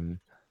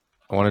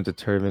 I want to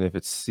determine if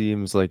it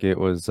seems like it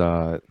was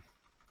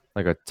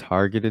like a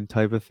targeted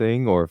type of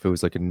thing, or if it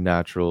was like a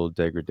natural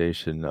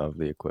degradation of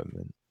the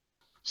equipment.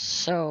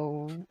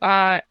 So,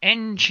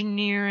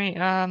 engineering,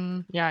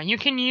 yeah, you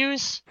can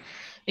use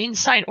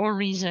insight or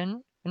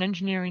reason, and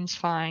engineering's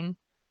fine.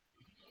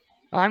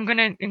 I'm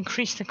gonna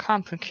increase the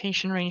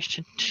complication range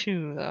to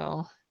 2,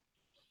 though.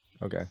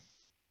 Okay.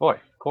 Boy,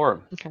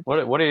 Corb, Okay.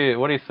 what do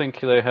you think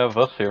they have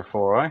us here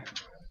for, eh?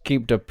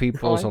 Keep the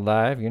peoples Fine.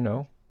 alive, you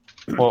know.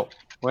 Well,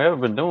 we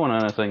haven't been doing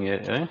anything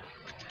yet, eh?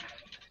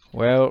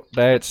 Well,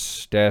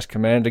 that's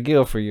Commander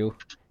Gill for you.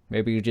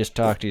 Maybe you just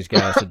talk these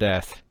guys to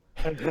death.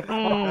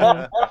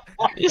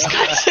 These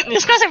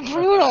guys are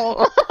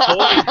brutal.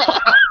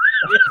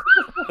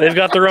 They've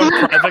got their own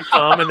private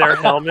comm in their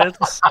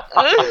helmets.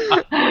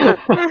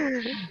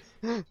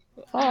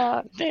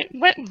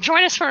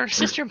 Join us for our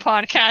sister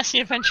podcast, The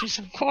Adventures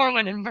of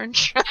Corwin and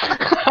Bertram.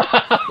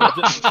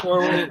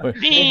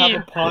 They have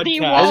a Wal-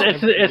 podcast.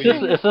 Is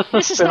this a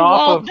This is the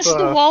spin-off of? This is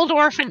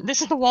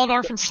the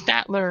Waldorf and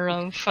Statler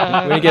of.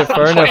 When you get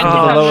far enough into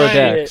the Oh, lower shit.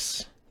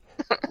 decks.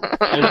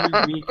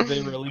 Every week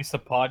they release a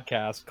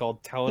podcast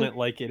called "Telling It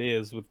Like It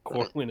Is" with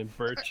Corwin and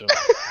Bertram.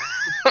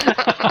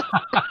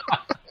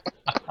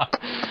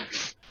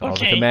 All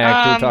the Okay,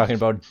 command crew talking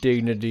about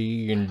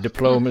dignity and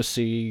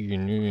diplomacy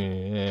and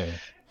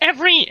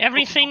everything.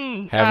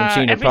 haven't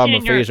seen a everything problem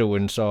in a your- phaser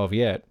wouldn't solve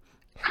yet.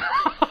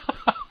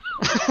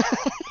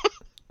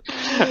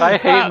 I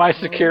hate my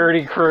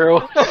security crew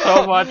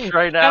so much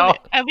right now.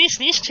 At least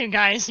these two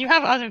guys, you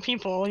have other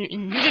people. You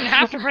didn't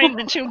have to bring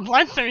the two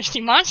bloodthirsty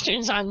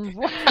monsters on.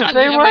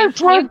 They weren't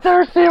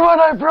bloodthirsty when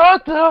I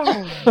brought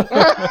them.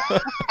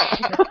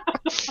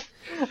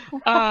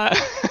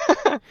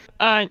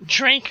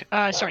 Drake.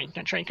 Sorry,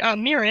 not Drake.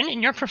 Mirren,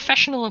 in your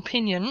professional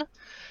opinion,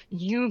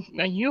 you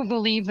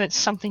believe that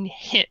something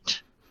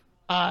hit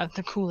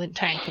the coolant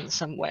tank in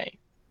some way.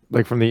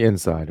 Like from the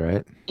inside,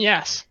 right?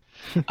 Yes.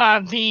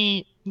 As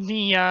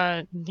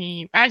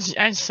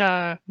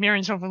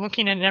Mirren's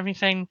overlooking it and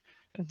everything,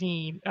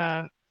 the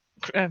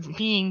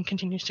being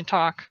continues to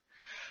talk.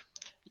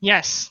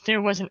 Yes,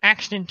 there was an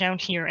accident down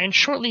here, and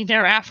shortly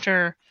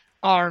thereafter,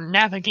 our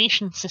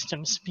navigation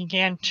systems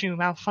began to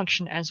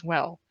malfunction as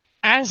well.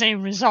 As a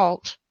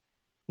result,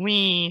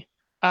 we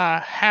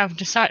have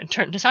decided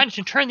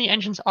to turn the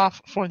engines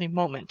off for the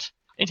moment.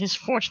 It is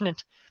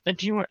fortunate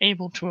that you were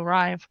able to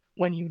arrive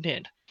when you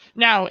did.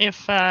 Now,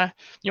 if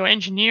your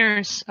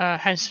engineers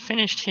has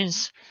finished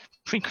his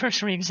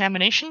precursory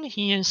examination,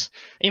 he is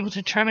able to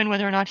determine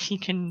whether or not he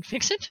can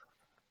fix it,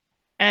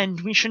 and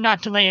we should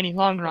not delay any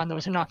longer on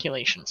those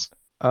inoculations.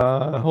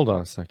 Hold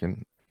on a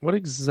second. What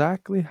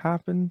exactly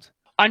happened?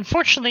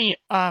 Unfortunately,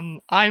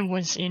 I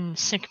was in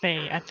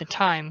sickbay at the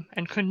time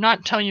and could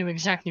not tell you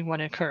exactly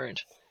what occurred.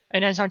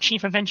 And as our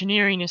chief of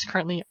engineering is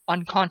currently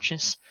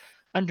unconscious,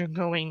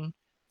 undergoing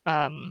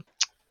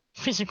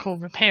physical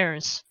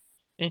repairs,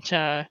 it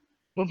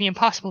will be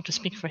impossible to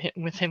speak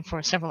with him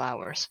for several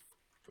hours.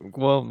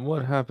 Well,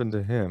 what happened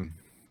to him?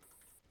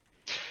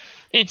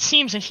 It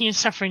seems that he is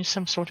suffering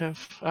some sort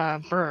of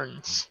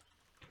burns.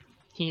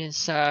 He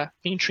is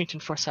being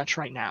treated for such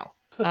right now.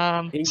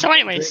 So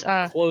anyways,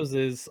 Drake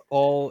closes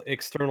all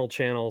external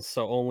channels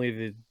so only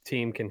the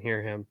team can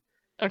hear him.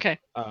 okay.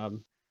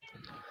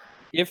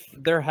 If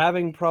they're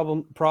having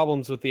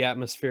problems with the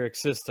atmospheric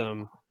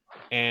system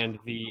and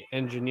the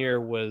engineer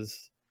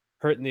was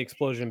hurt in the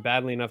explosion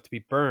badly enough to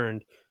be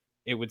burned,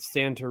 it would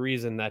stand to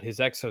reason that his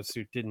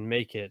exosuit didn't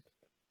make it,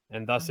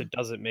 and thus it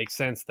doesn't make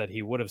sense that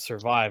he would have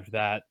survived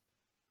that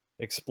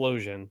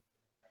explosion.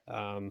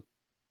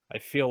 I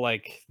feel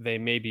like they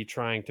may be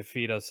trying to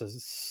feed us a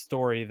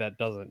story that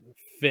doesn't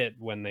fit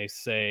when they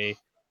say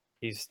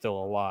he's still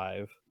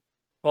alive.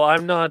 Well,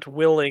 I'm not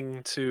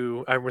willing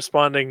to. I'm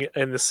responding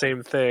in the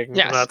same thing.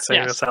 Yes, I'm not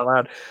saying yes. this out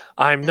loud.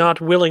 I'm not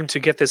willing to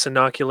get this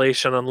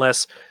inoculation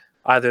unless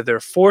either they're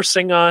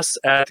forcing us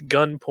at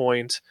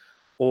gunpoint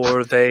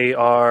or they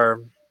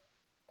are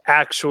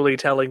actually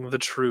telling the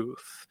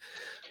truth.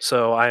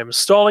 So I am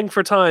stalling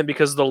for time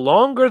because the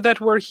longer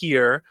that we're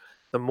here,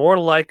 the more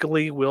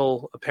likely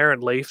we'll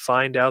apparently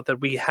find out that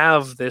we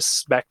have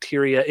this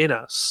bacteria in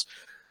us,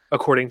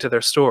 according to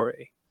their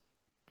story.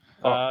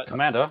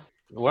 Commander,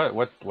 what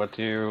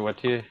do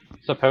you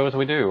suppose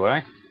we do,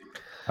 eh?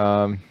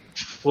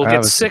 We'll I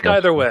have get a sick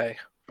either suggestion. way.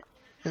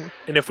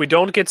 And if we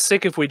don't get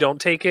sick, if we don't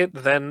take it,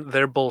 then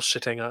they're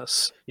bullshitting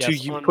us, to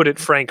Yes, put it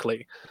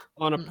frankly.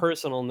 On a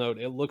personal note,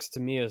 it looks to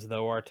me as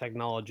though our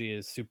technology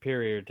is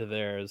superior to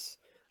theirs.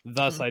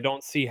 Thus, I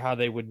don't see how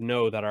they would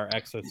know that our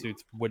exosuits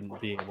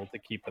wouldn't be able to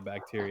keep the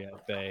bacteria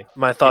at bay.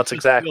 My thoughts It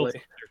just feels exactly. like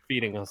they're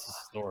feeding us a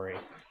story.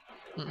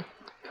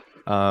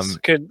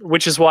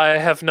 Which is why I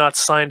have not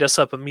signed us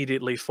up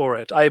immediately for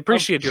it. I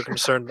appreciate your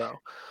concern, though.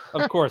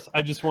 Of course,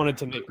 I just wanted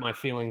to make my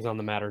feelings on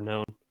the matter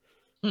known.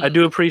 I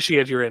do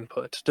appreciate your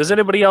input. Does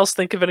anybody else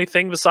think of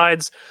anything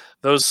besides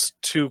those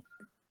two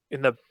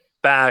in the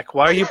back.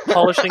 Why are you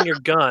polishing your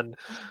gun?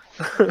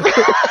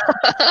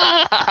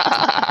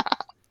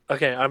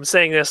 Okay, I'm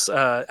saying this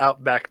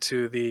out back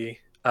to the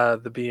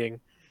being.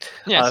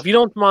 Yes. If you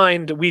don't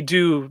mind, we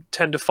do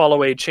tend to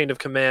follow a chain of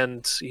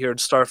command here at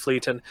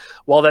Starfleet, and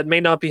while that may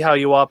not be how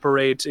you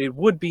operate, it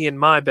would be in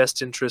my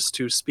best interest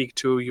to speak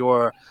to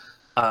your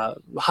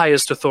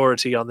highest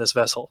authority on this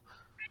vessel.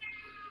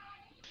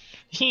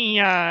 He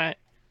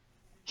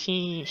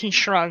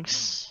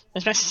shrugs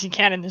as best as he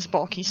can in this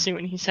bulky suit,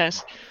 and he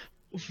says,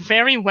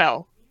 "Very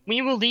well.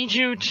 We will lead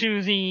you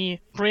to the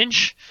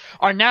bridge.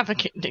 Our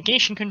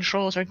navigation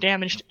controls are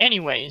damaged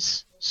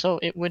anyways, so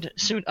it would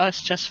suit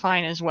us just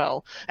fine as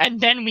well.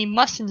 And then we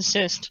must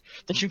insist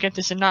that you get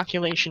this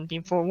inoculation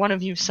before one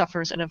of you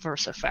suffers an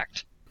adverse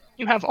effect.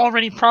 You have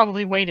already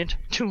probably waited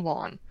too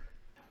long."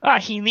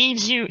 He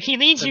leads you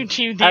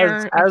to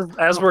their...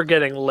 As we're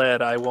getting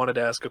led, I wanted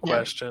to ask a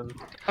question.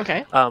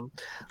 Okay.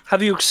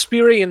 Have you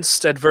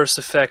experienced adverse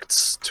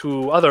effects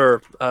to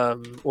other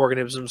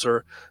organisms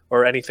or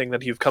anything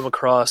that you've come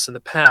across in the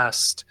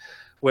past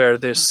where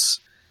this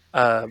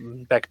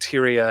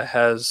bacteria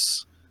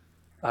has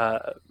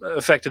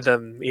affected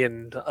them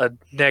in a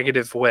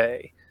negative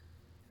way?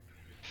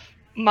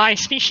 My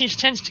species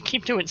tends to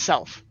keep to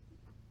itself.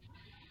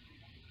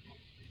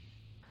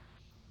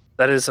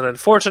 That is an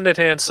unfortunate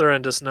answer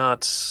and does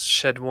not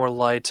shed more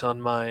light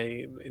on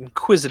my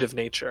inquisitive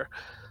nature.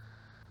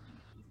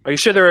 Are you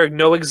sure there are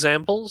no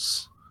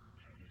examples?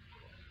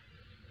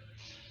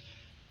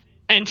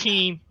 And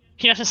he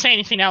doesn't say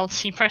anything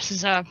else. He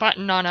presses a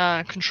button on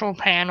a control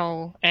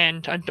panel,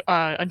 and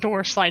a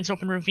door slides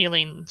open,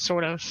 revealing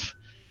sort of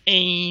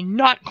a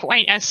not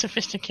quite as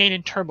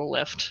sophisticated turbo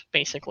lift,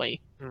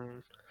 basically.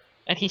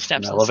 And he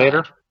steps An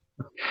elevator?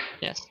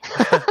 Yes.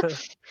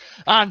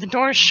 The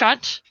door is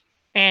shut,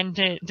 and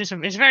it's a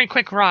very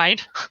quick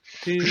ride.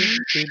 And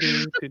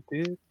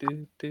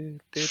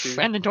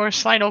the doors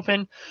slide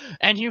open,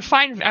 and you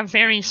find a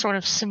very sort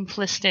of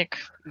simplistic,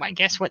 I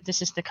guess what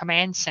this is, the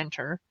command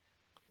center.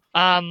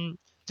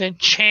 The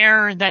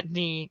chair that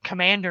the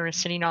commander is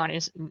sitting on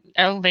is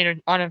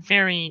elevated on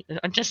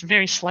just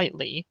very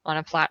slightly on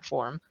a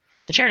platform.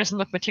 The chair doesn't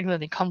look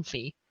particularly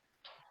comfy.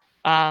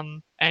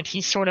 And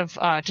he's sort of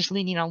just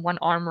leaning on one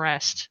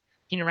armrest,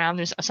 looking around.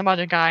 There's some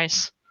other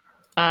guys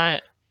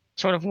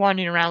sort of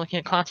wandering around looking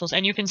at consoles,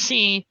 and you can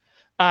see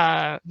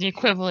the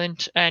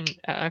equivalent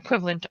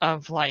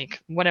of like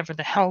whatever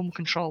the helm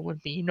control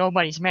would be.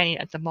 Nobody's manning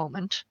it at the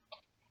moment,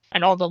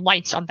 and all the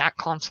lights on that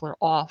console are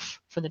off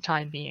for the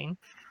time being.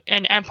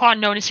 And upon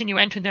noticing you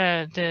enter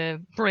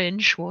the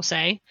bridge, we'll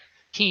say,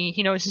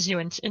 he notices you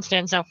and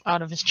stands up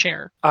out of his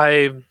chair.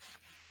 I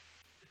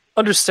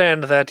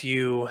understand that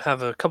you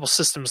have a couple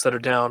systems that are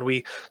down.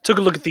 We took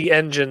a look at the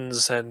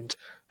engines, and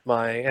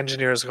my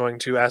engineer is going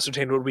to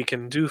ascertain what we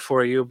can do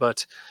for you,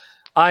 but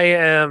I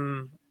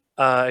am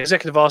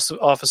Executive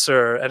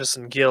Officer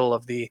Edison Gill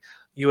of the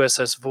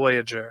USS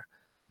Voyager.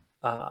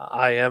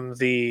 I am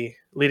the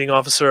leading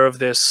officer of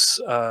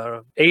this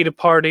aid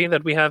party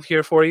that we have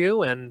here for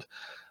you, and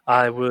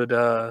I would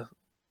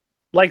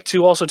like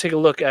to also take a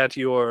look at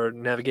your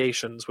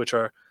navigations, which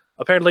are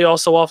apparently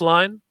also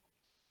offline.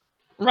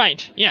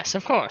 Right, yes,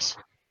 of course.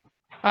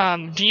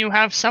 Do you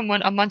have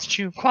someone amongst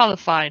you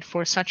qualified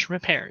for such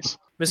repairs?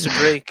 Mr.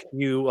 Drake,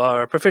 you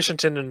are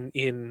proficient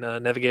in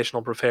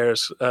navigational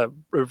repairs,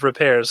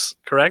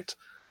 correct?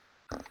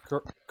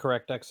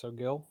 Correct, Exo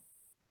Gil.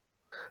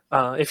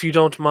 If you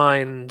don't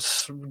mind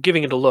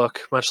giving it a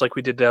look, much like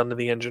we did down in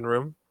the engine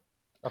room.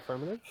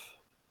 Affirmative.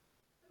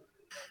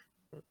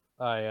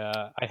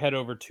 I head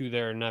over to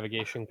their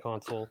navigation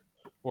console,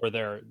 or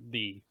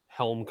the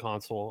helm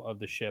console of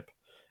the ship,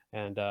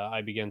 and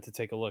I begin to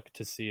take a look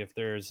to see if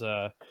there's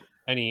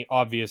any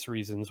obvious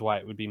reasons why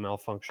it would be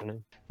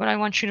malfunctioning. But I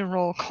want you to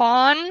roll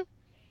con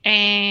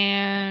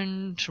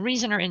and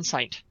reason or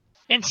insight.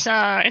 It's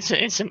a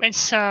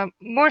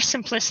more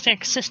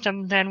simplistic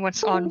system than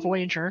what's on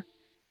Voyager.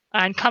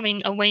 And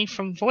coming away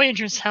from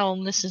Voyager's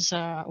helm, this is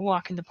a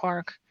walk in the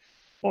park,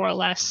 more or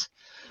less.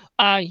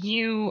 The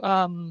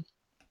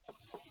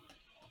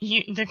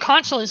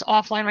console is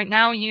offline right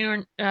now.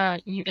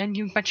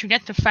 But you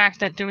get the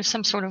fact that there was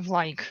some sort of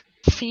like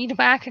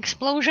feedback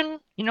explosion.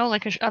 You know,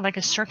 like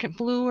a circuit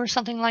blew or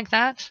something like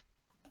that.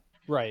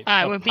 Right.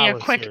 It would be a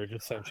quick surge,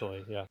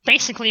 essentially. Yeah.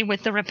 Basically,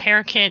 with the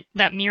repair kit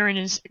that Mirren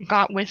has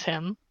got with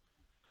him,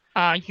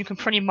 you can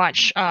pretty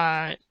much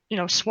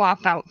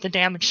swap out the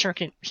damaged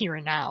circuit here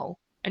and now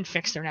and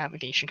fix their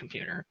navigation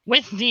computer.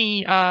 With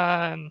the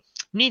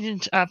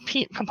needed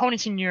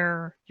components in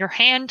your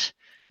hand,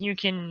 you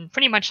can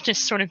pretty much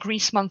just sort of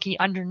grease monkey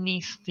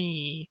underneath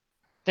the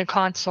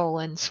console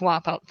and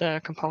swap out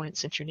the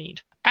components that you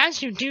need.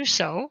 As you do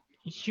so,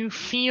 you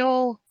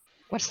feel,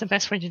 what's the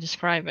best way to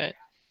describe it?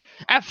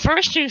 At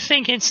first you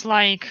think it's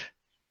like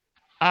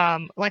a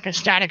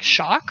static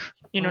shock,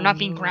 not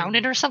being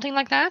grounded or something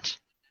like that.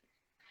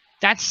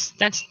 That's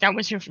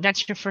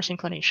your first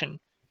inclination,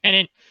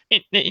 and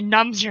it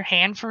numbs your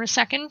hand for a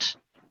second,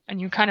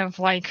 and you kind of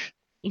like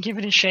you give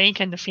it a shake,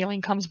 and the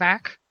feeling comes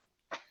back,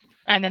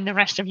 and then the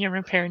rest of your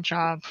repair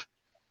job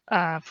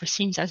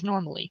proceeds as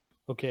normally.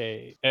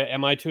 Okay.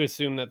 Am I to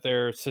assume that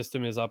their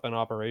system is up and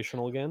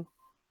operational again?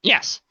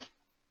 Yes.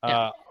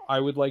 Yeah. I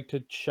would like to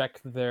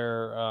check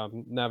their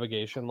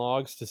navigation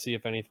logs to see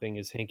if anything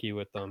is hinky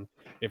with them,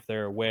 if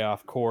they're way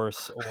off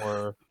course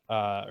or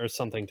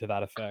something to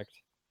that effect.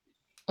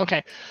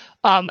 Okay.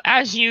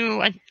 As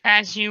you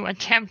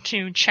attempt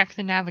to check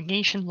the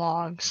navigation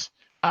logs,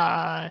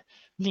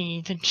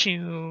 the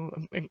two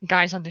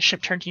guys on the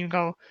ship turn to you and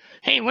go,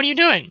 "Hey, what are you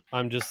doing?"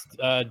 I'm just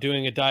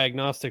doing a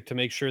diagnostic to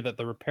make sure that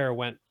the repair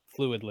went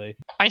fluidly.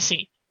 I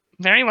see.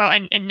 Very well.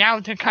 And now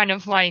they're kind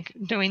of like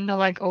doing the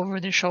like over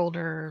the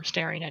shoulder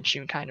staring at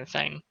you kind of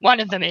thing.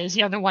 One of them is,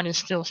 the other one is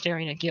still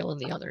staring at Gil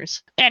and the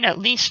others. And at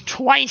least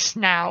twice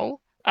now,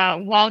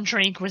 while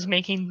Drake was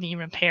making the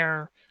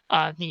repair,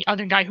 the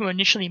other guy who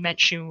initially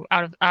met you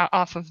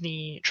off of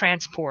the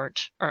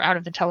transport or out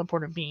of the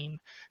teleporter beam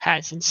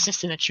has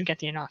insisted that you get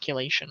the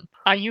inoculation.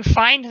 You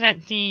find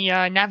that the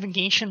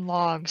navigation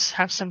logs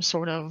have some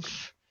sort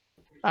of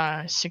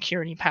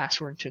security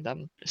password to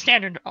them.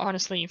 Standard,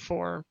 honestly,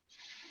 for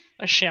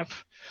a ship.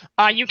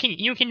 You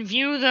can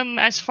view them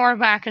as far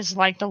back as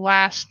like the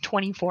last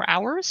 24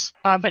 hours,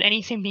 but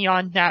anything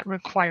beyond that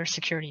requires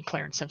security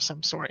clearance of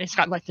some sort. It's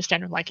got like the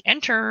standard like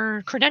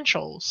enter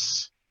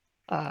credentials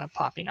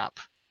popping up.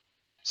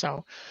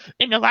 So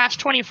in the last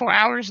 24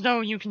 hours,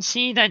 though, you can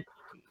see that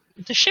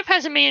the ship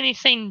hasn't made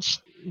anything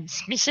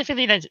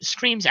specifically that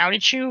screams out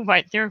at you,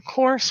 but their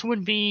course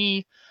would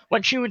be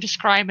what you would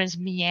describe as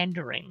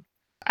meandering.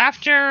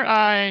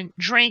 After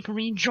Drake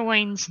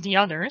rejoins the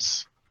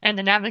others, and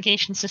the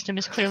navigation system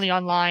is clearly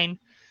online,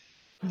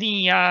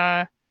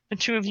 the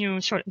two of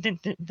you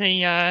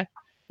the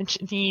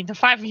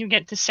five of you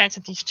get the sense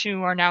that these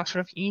two are now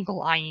sort of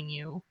eagle-eyeing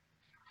you,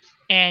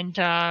 and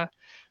a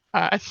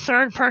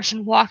third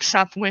person walks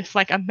up with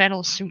like a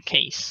metal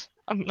suitcase,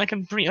 like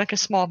a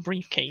small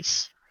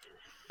briefcase,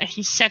 and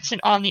he sets it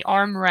on the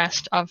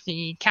armrest of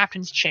the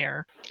captain's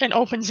chair and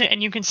opens it,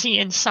 and you can see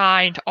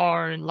inside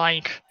are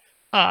like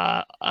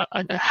a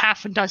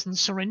half a dozen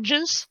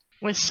syringes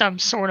with some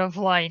sort of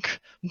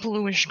like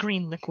bluish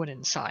green liquid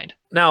inside.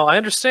 Now, I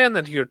understand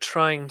that you're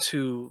trying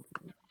to,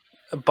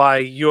 by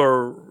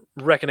your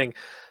reckoning,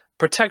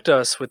 protect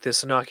us with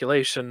this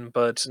inoculation,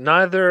 but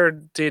neither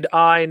did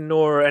I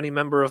nor any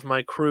member of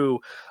my crew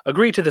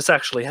agree to this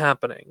actually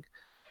happening.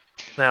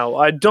 Now,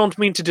 I don't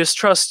mean to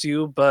distrust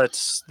you,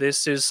 but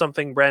this is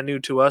something brand new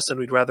to us, and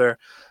we'd rather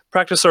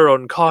practice our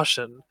own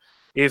caution.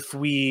 If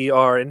we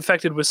are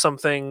infected with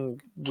something,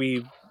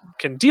 we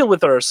can deal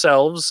with it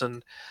ourselves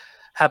and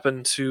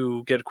happen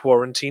to get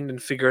quarantined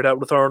and figure it out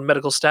with our own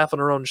medical staff on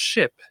our own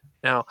ship.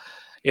 Now,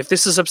 if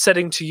this is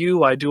upsetting to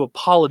you, I do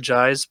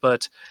apologize,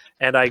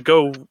 and I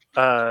go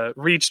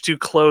reach to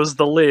close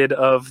the lid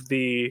of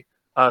the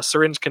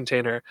syringe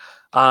container.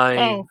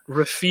 I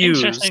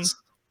refuse. Interesting.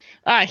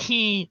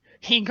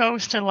 He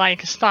goes to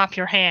like stop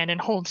your hand and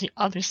holds the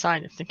other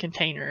side of the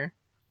container,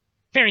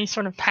 very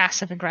sort of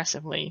passive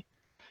aggressively.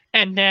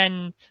 And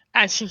then,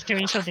 as he's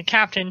doing so, the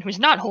captain, who's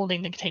not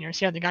holding the containers,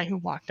 the other guy who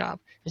walked up,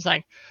 is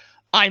like,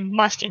 "I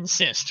must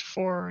insist,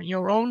 for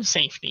your own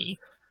safety,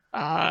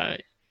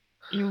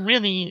 you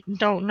really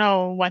don't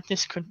know what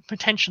this could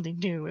potentially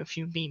do if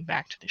you beam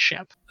back to the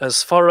ship."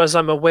 As far as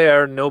I'm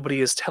aware,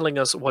 nobody is telling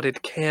us what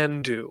it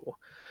can do.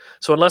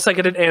 So unless I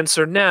get an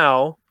answer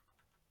now,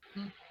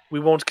 we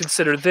won't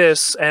consider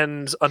this,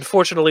 and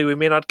unfortunately we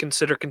may not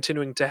consider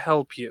continuing to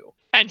help you.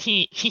 And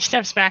he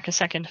steps back a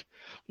second.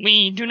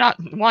 "We do not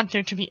want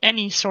there to be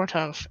any sort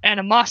of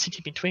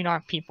animosity between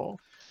our people.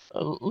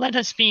 Let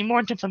us be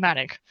more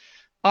diplomatic.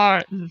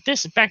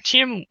 This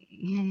bacterium,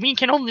 we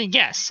can only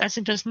guess, as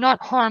it does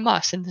not harm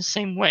us in the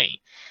same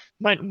way.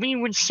 But we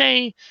would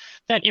say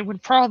that it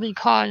would probably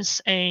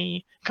cause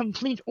a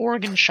complete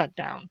organ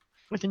shutdown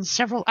within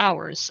several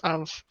hours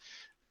of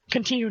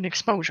continued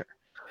exposure."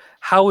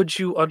 How would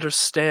you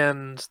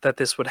understand that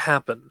this would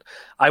happen?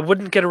 I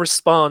wouldn't get a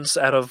response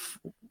out of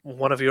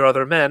one of your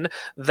other men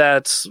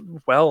that,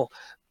 well,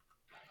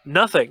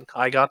 nothing.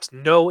 I got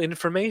no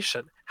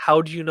information.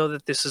 How do you know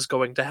that this is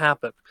going to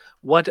happen?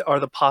 What are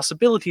the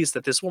possibilities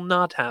that this will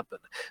not happen?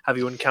 Have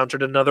you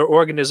encountered another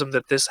organism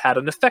that this had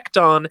an effect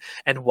on,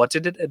 and what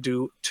did it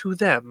do to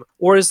them?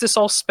 Or is this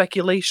all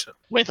speculation?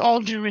 With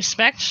all due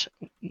respect,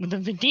 the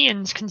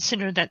Vidians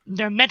consider that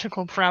their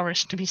medical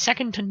prowess to be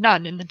second to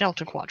none in the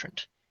Delta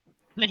Quadrant.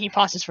 Then he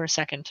pauses for a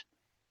second.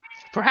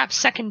 "Perhaps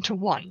second to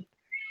one,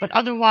 but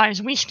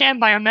otherwise we stand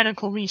by our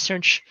medical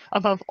research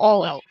above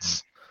all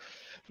else.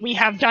 We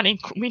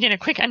did a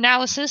quick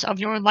analysis of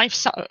your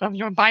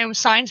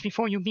biosigns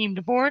before you beamed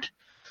aboard.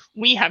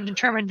 We have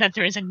determined that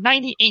there is a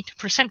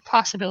 98%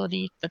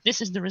 possibility that this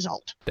is the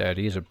result." That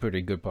is a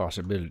pretty good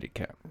possibility,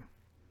 Captain.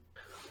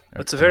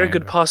 It's a very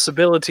good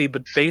possibility,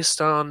 but based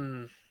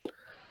on...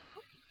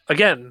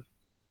 Again,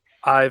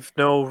 I've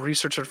no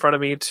research in front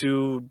of me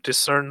to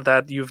discern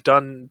that you've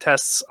done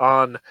tests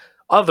on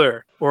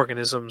other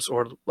organisms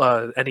or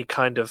any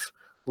kind of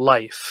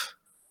life.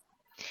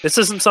 This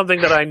isn't something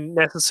that I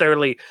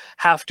necessarily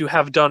have to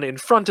have done in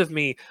front of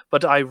me,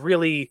 but I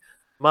really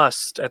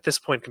must at this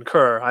point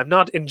concur. I'm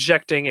not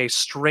injecting a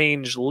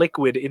strange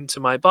liquid into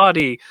my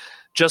body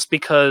just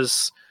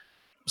because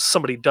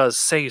somebody does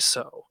say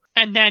so.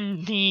 And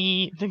then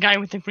the guy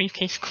with the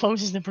briefcase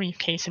closes the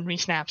briefcase and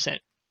resnaps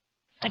it.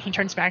 And he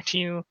turns back to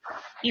you.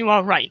 You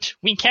are right.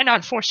 We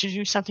cannot force you to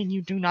do something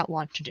you do not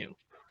want to do.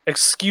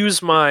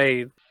 Excuse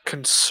my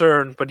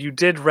concern, but you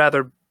did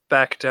rather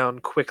back down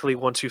quickly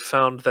once you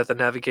found that the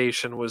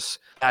navigation was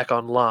back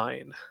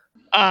online.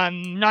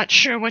 I'm not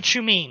sure what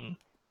you mean,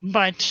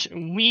 but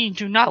we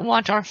do not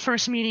want our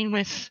first meeting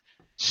with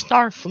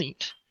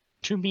Starfleet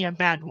to be a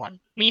bad one.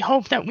 We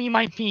hope that we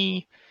might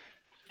be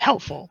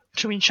helpful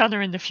to each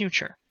other in the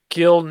future.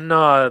 Gil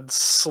nods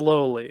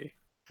slowly.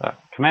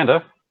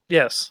 Commander,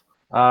 Yes.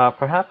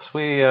 perhaps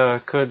we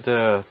could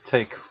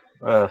take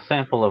a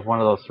sample of one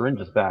of those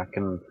syringes back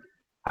and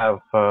have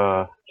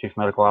Chief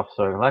Medical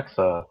Officer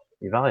Alexa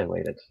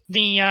evaluate it.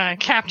 The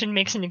captain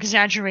makes an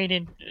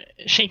exaggerated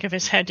shake of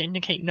his head to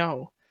indicate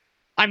no.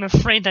 I'm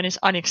afraid that is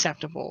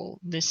unacceptable.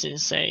 This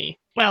is we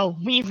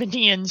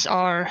Vidians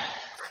are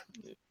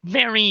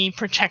very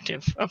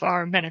protective of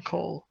our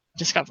medical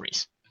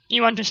discoveries.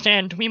 You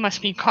understand, we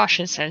must be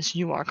cautious as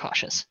you are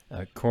cautious.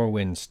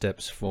 Corwin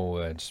steps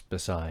forwards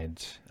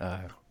beside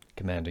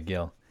Commander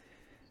Gill.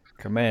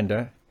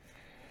 Commander,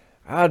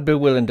 I'd be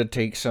willing to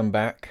take some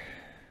back.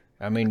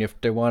 I mean, if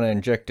they want to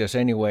inject us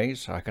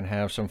anyways, I can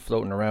have some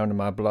floating around in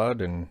my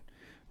blood, and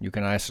you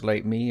can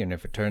isolate me, and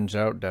if it turns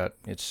out that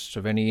it's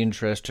of any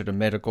interest to the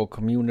medical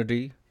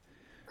community,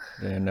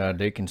 then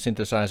they can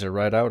synthesize it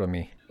right out of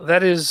me.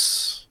 That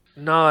is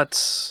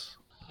not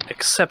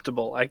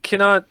acceptable. I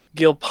cannot.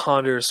 Gil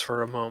ponders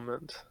for a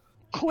moment.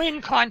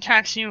 Quinn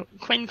contacts you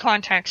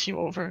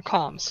over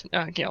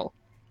comms, Gil.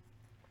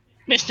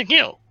 Mr.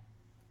 Gil,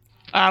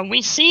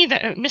 we see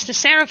that Mr.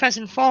 Seraph has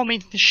informed me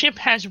that the ship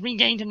has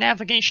regained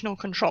navigational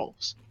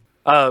controls.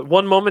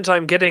 One moment,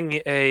 I'm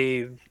getting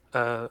a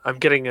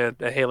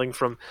hailing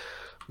from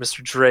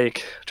Mr.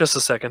 Drake. Just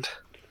a second.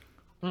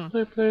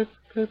 Bleep, bleep,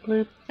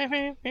 bleep,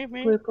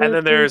 bleep. And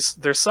then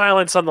there's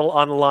silence on the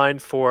line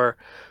for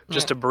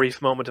just a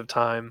brief moment of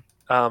time.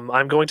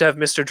 I'm going to have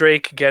Mr.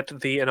 Drake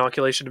get the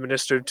inoculation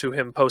administered to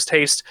him post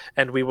haste,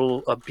 and we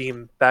will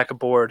beam back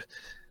aboard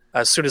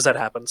as soon as that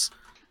happens.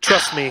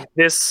 Trust me,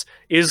 this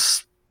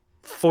is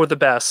for the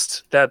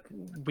best that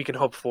we can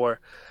hope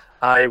for.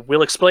 I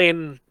will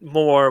explain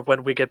more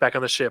when we get back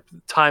on the ship.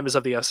 Time is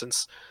of the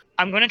essence.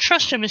 I'm going to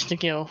trust you, Mr.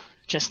 Gill,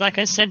 just like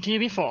I said to you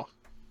before.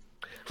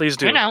 Please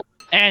do. For now.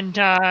 And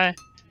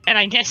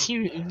I guess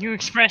you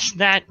expressed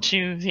that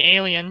to the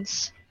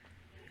aliens,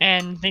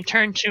 and they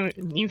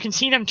you can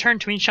see them turn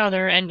to each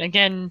other, and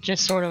again,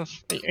 just sort of,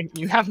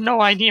 you have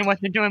no idea what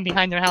they're doing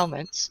behind their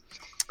helmets.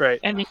 Right.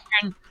 And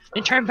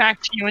they turn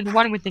back to you, and the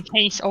one with the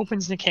case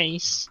opens the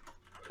case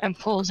and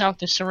pulls out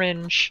the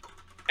syringe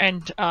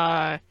and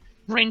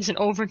brings it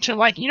over to,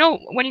 like, you know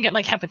when you get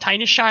like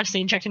hepatitis shots, they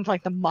inject into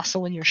like the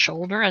muscle in your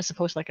shoulder as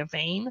opposed to like a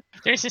vein?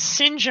 There's a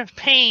singe of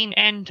pain,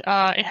 and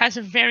it has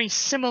a very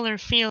similar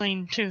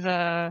feeling to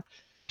the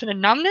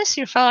numbness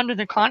you felt under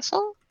the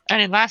console,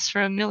 and it lasts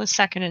for a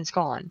millisecond and it's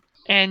gone.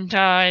 And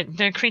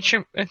the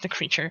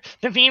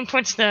beam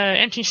puts the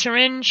empty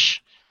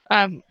syringe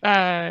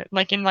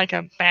like in like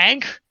a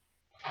bag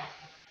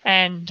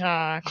and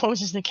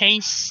closes the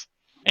case,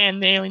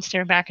 and the aliens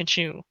stare back at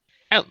you.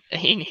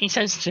 He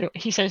says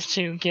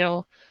to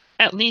Gil,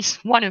 at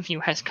least one of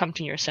you has come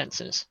to your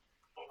senses.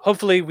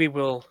 Hopefully we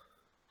will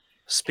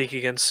speak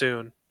again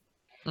soon.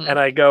 And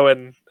I go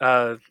and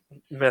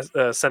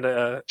send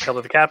a tell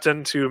to the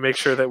captain to make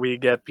sure that we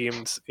get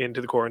beamed into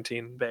the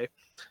quarantine bay.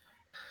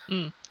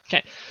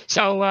 Okay,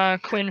 so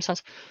Quinn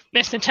says,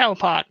 Mr.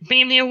 Teleport,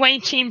 beam the away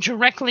team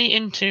directly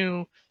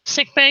into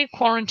sickbay,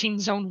 quarantine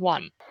zone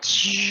 1.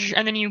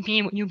 And then you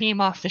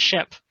beam off the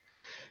ship.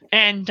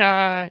 And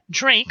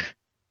Drake,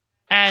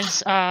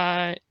 as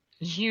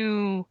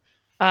you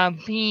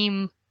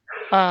beam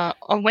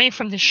away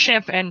from the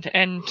ship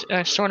and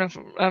sort of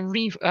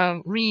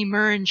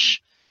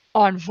re-emerge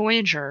on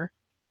Voyager,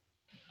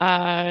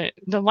 the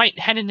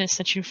lightheadedness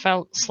that you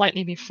felt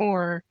slightly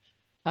before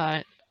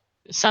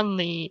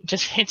suddenly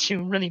just hits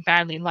you really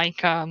badly.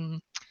 Like, well,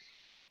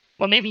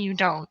 maybe you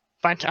don't,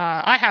 but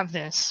I have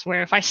this,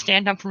 where if I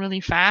stand up really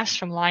fast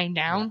from lying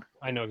down,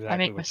 I know exactly I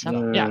make what myself,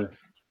 you're yeah.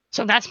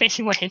 So that's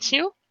basically what hits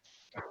you.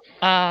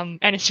 And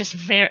it's just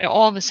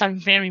all of a sudden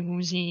very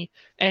woozy,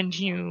 and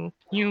you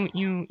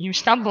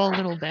stumble a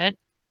little bit,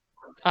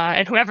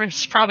 and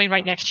whoever's probably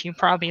right next to you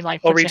probably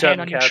like puts a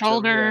hand on your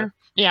shoulder,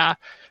 yeah,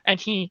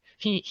 and he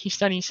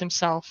studies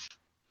himself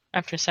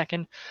after a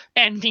second,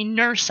 and the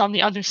nurse on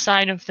the other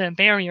side of the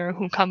barrier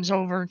who comes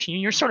over to you,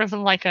 you're sort of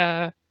in like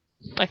a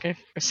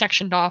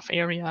sectioned off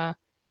area,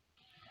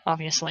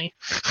 obviously.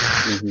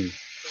 Mm-hmm.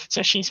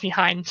 So she's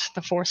behind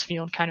the force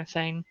field kind of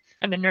thing,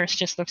 and the nurse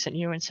just looks at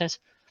you and says,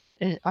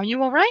 are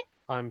you all right?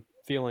 I'm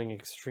feeling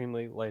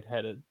extremely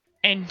lightheaded.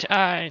 And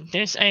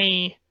there's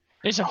a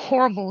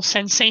horrible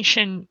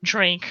sensation,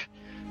 Drake,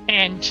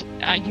 and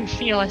you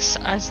feel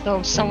as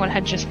though someone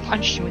had just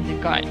punched you in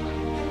the gut,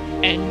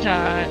 and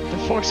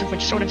the force of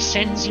which sort of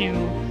sends you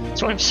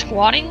sort of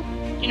squatting,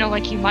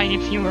 like you might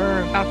if you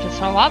were about to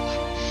throw up,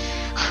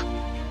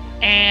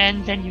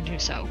 and then you do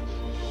so.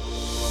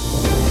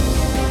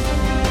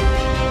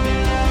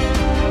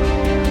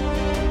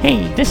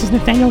 Hey, this is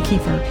Nathaniel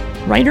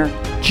Kiefer, writer,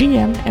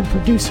 GM, and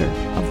producer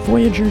of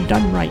Voyager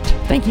Done Right.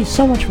 Thank you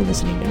so much for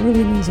listening. It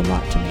really means a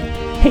lot to me.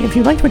 Hey, if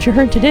you liked what you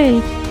heard today,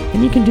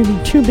 then you can do me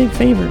 2 big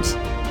favors.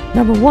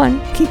 Number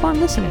 1, keep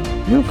on listening.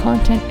 New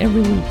content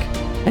every week.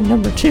 And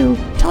number 2,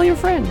 tell your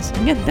friends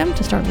and get them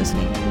to start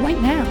listening right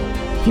now.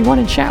 If you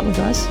want to chat with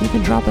us, you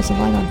can drop us a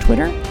line on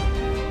Twitter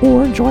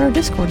or join our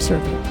Discord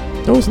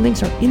server. Those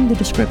links are in the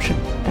description,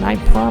 and I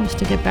promise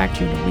to get back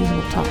to you in a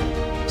reasonable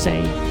time.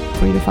 Say,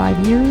 3 to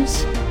 5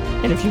 years?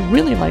 And if you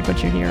really like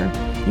what you hear,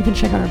 you can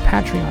check out our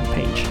Patreon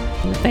page.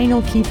 The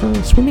Nathaniel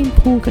Kiefer Swimming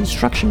Pool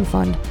Construction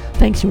Fund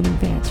thanks you in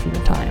advance for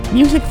your time.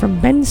 Music from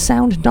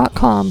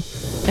bensound.com,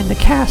 and the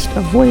cast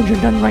of Voyager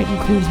Done Right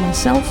includes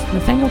myself,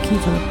 Nathaniel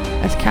Kiefer,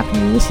 as Captain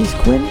Ulysses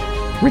Quinn,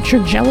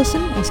 Richard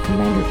Jellison as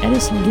Commander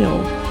Edison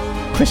Gill,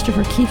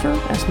 Christopher Kiefer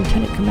as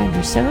Lieutenant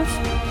Commander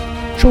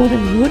Seraph,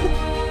 Jordan Wood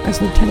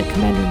as Lieutenant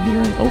Commander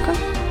Mirren Oka,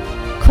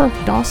 Kirk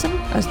Dawson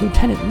as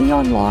Lieutenant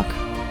Leon Locke,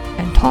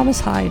 and Thomas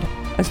Hyde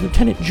as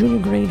Lieutenant Junior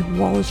Grade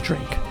Wallace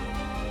Drake.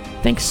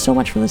 Thanks so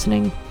much for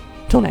listening.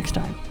 Till next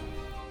time.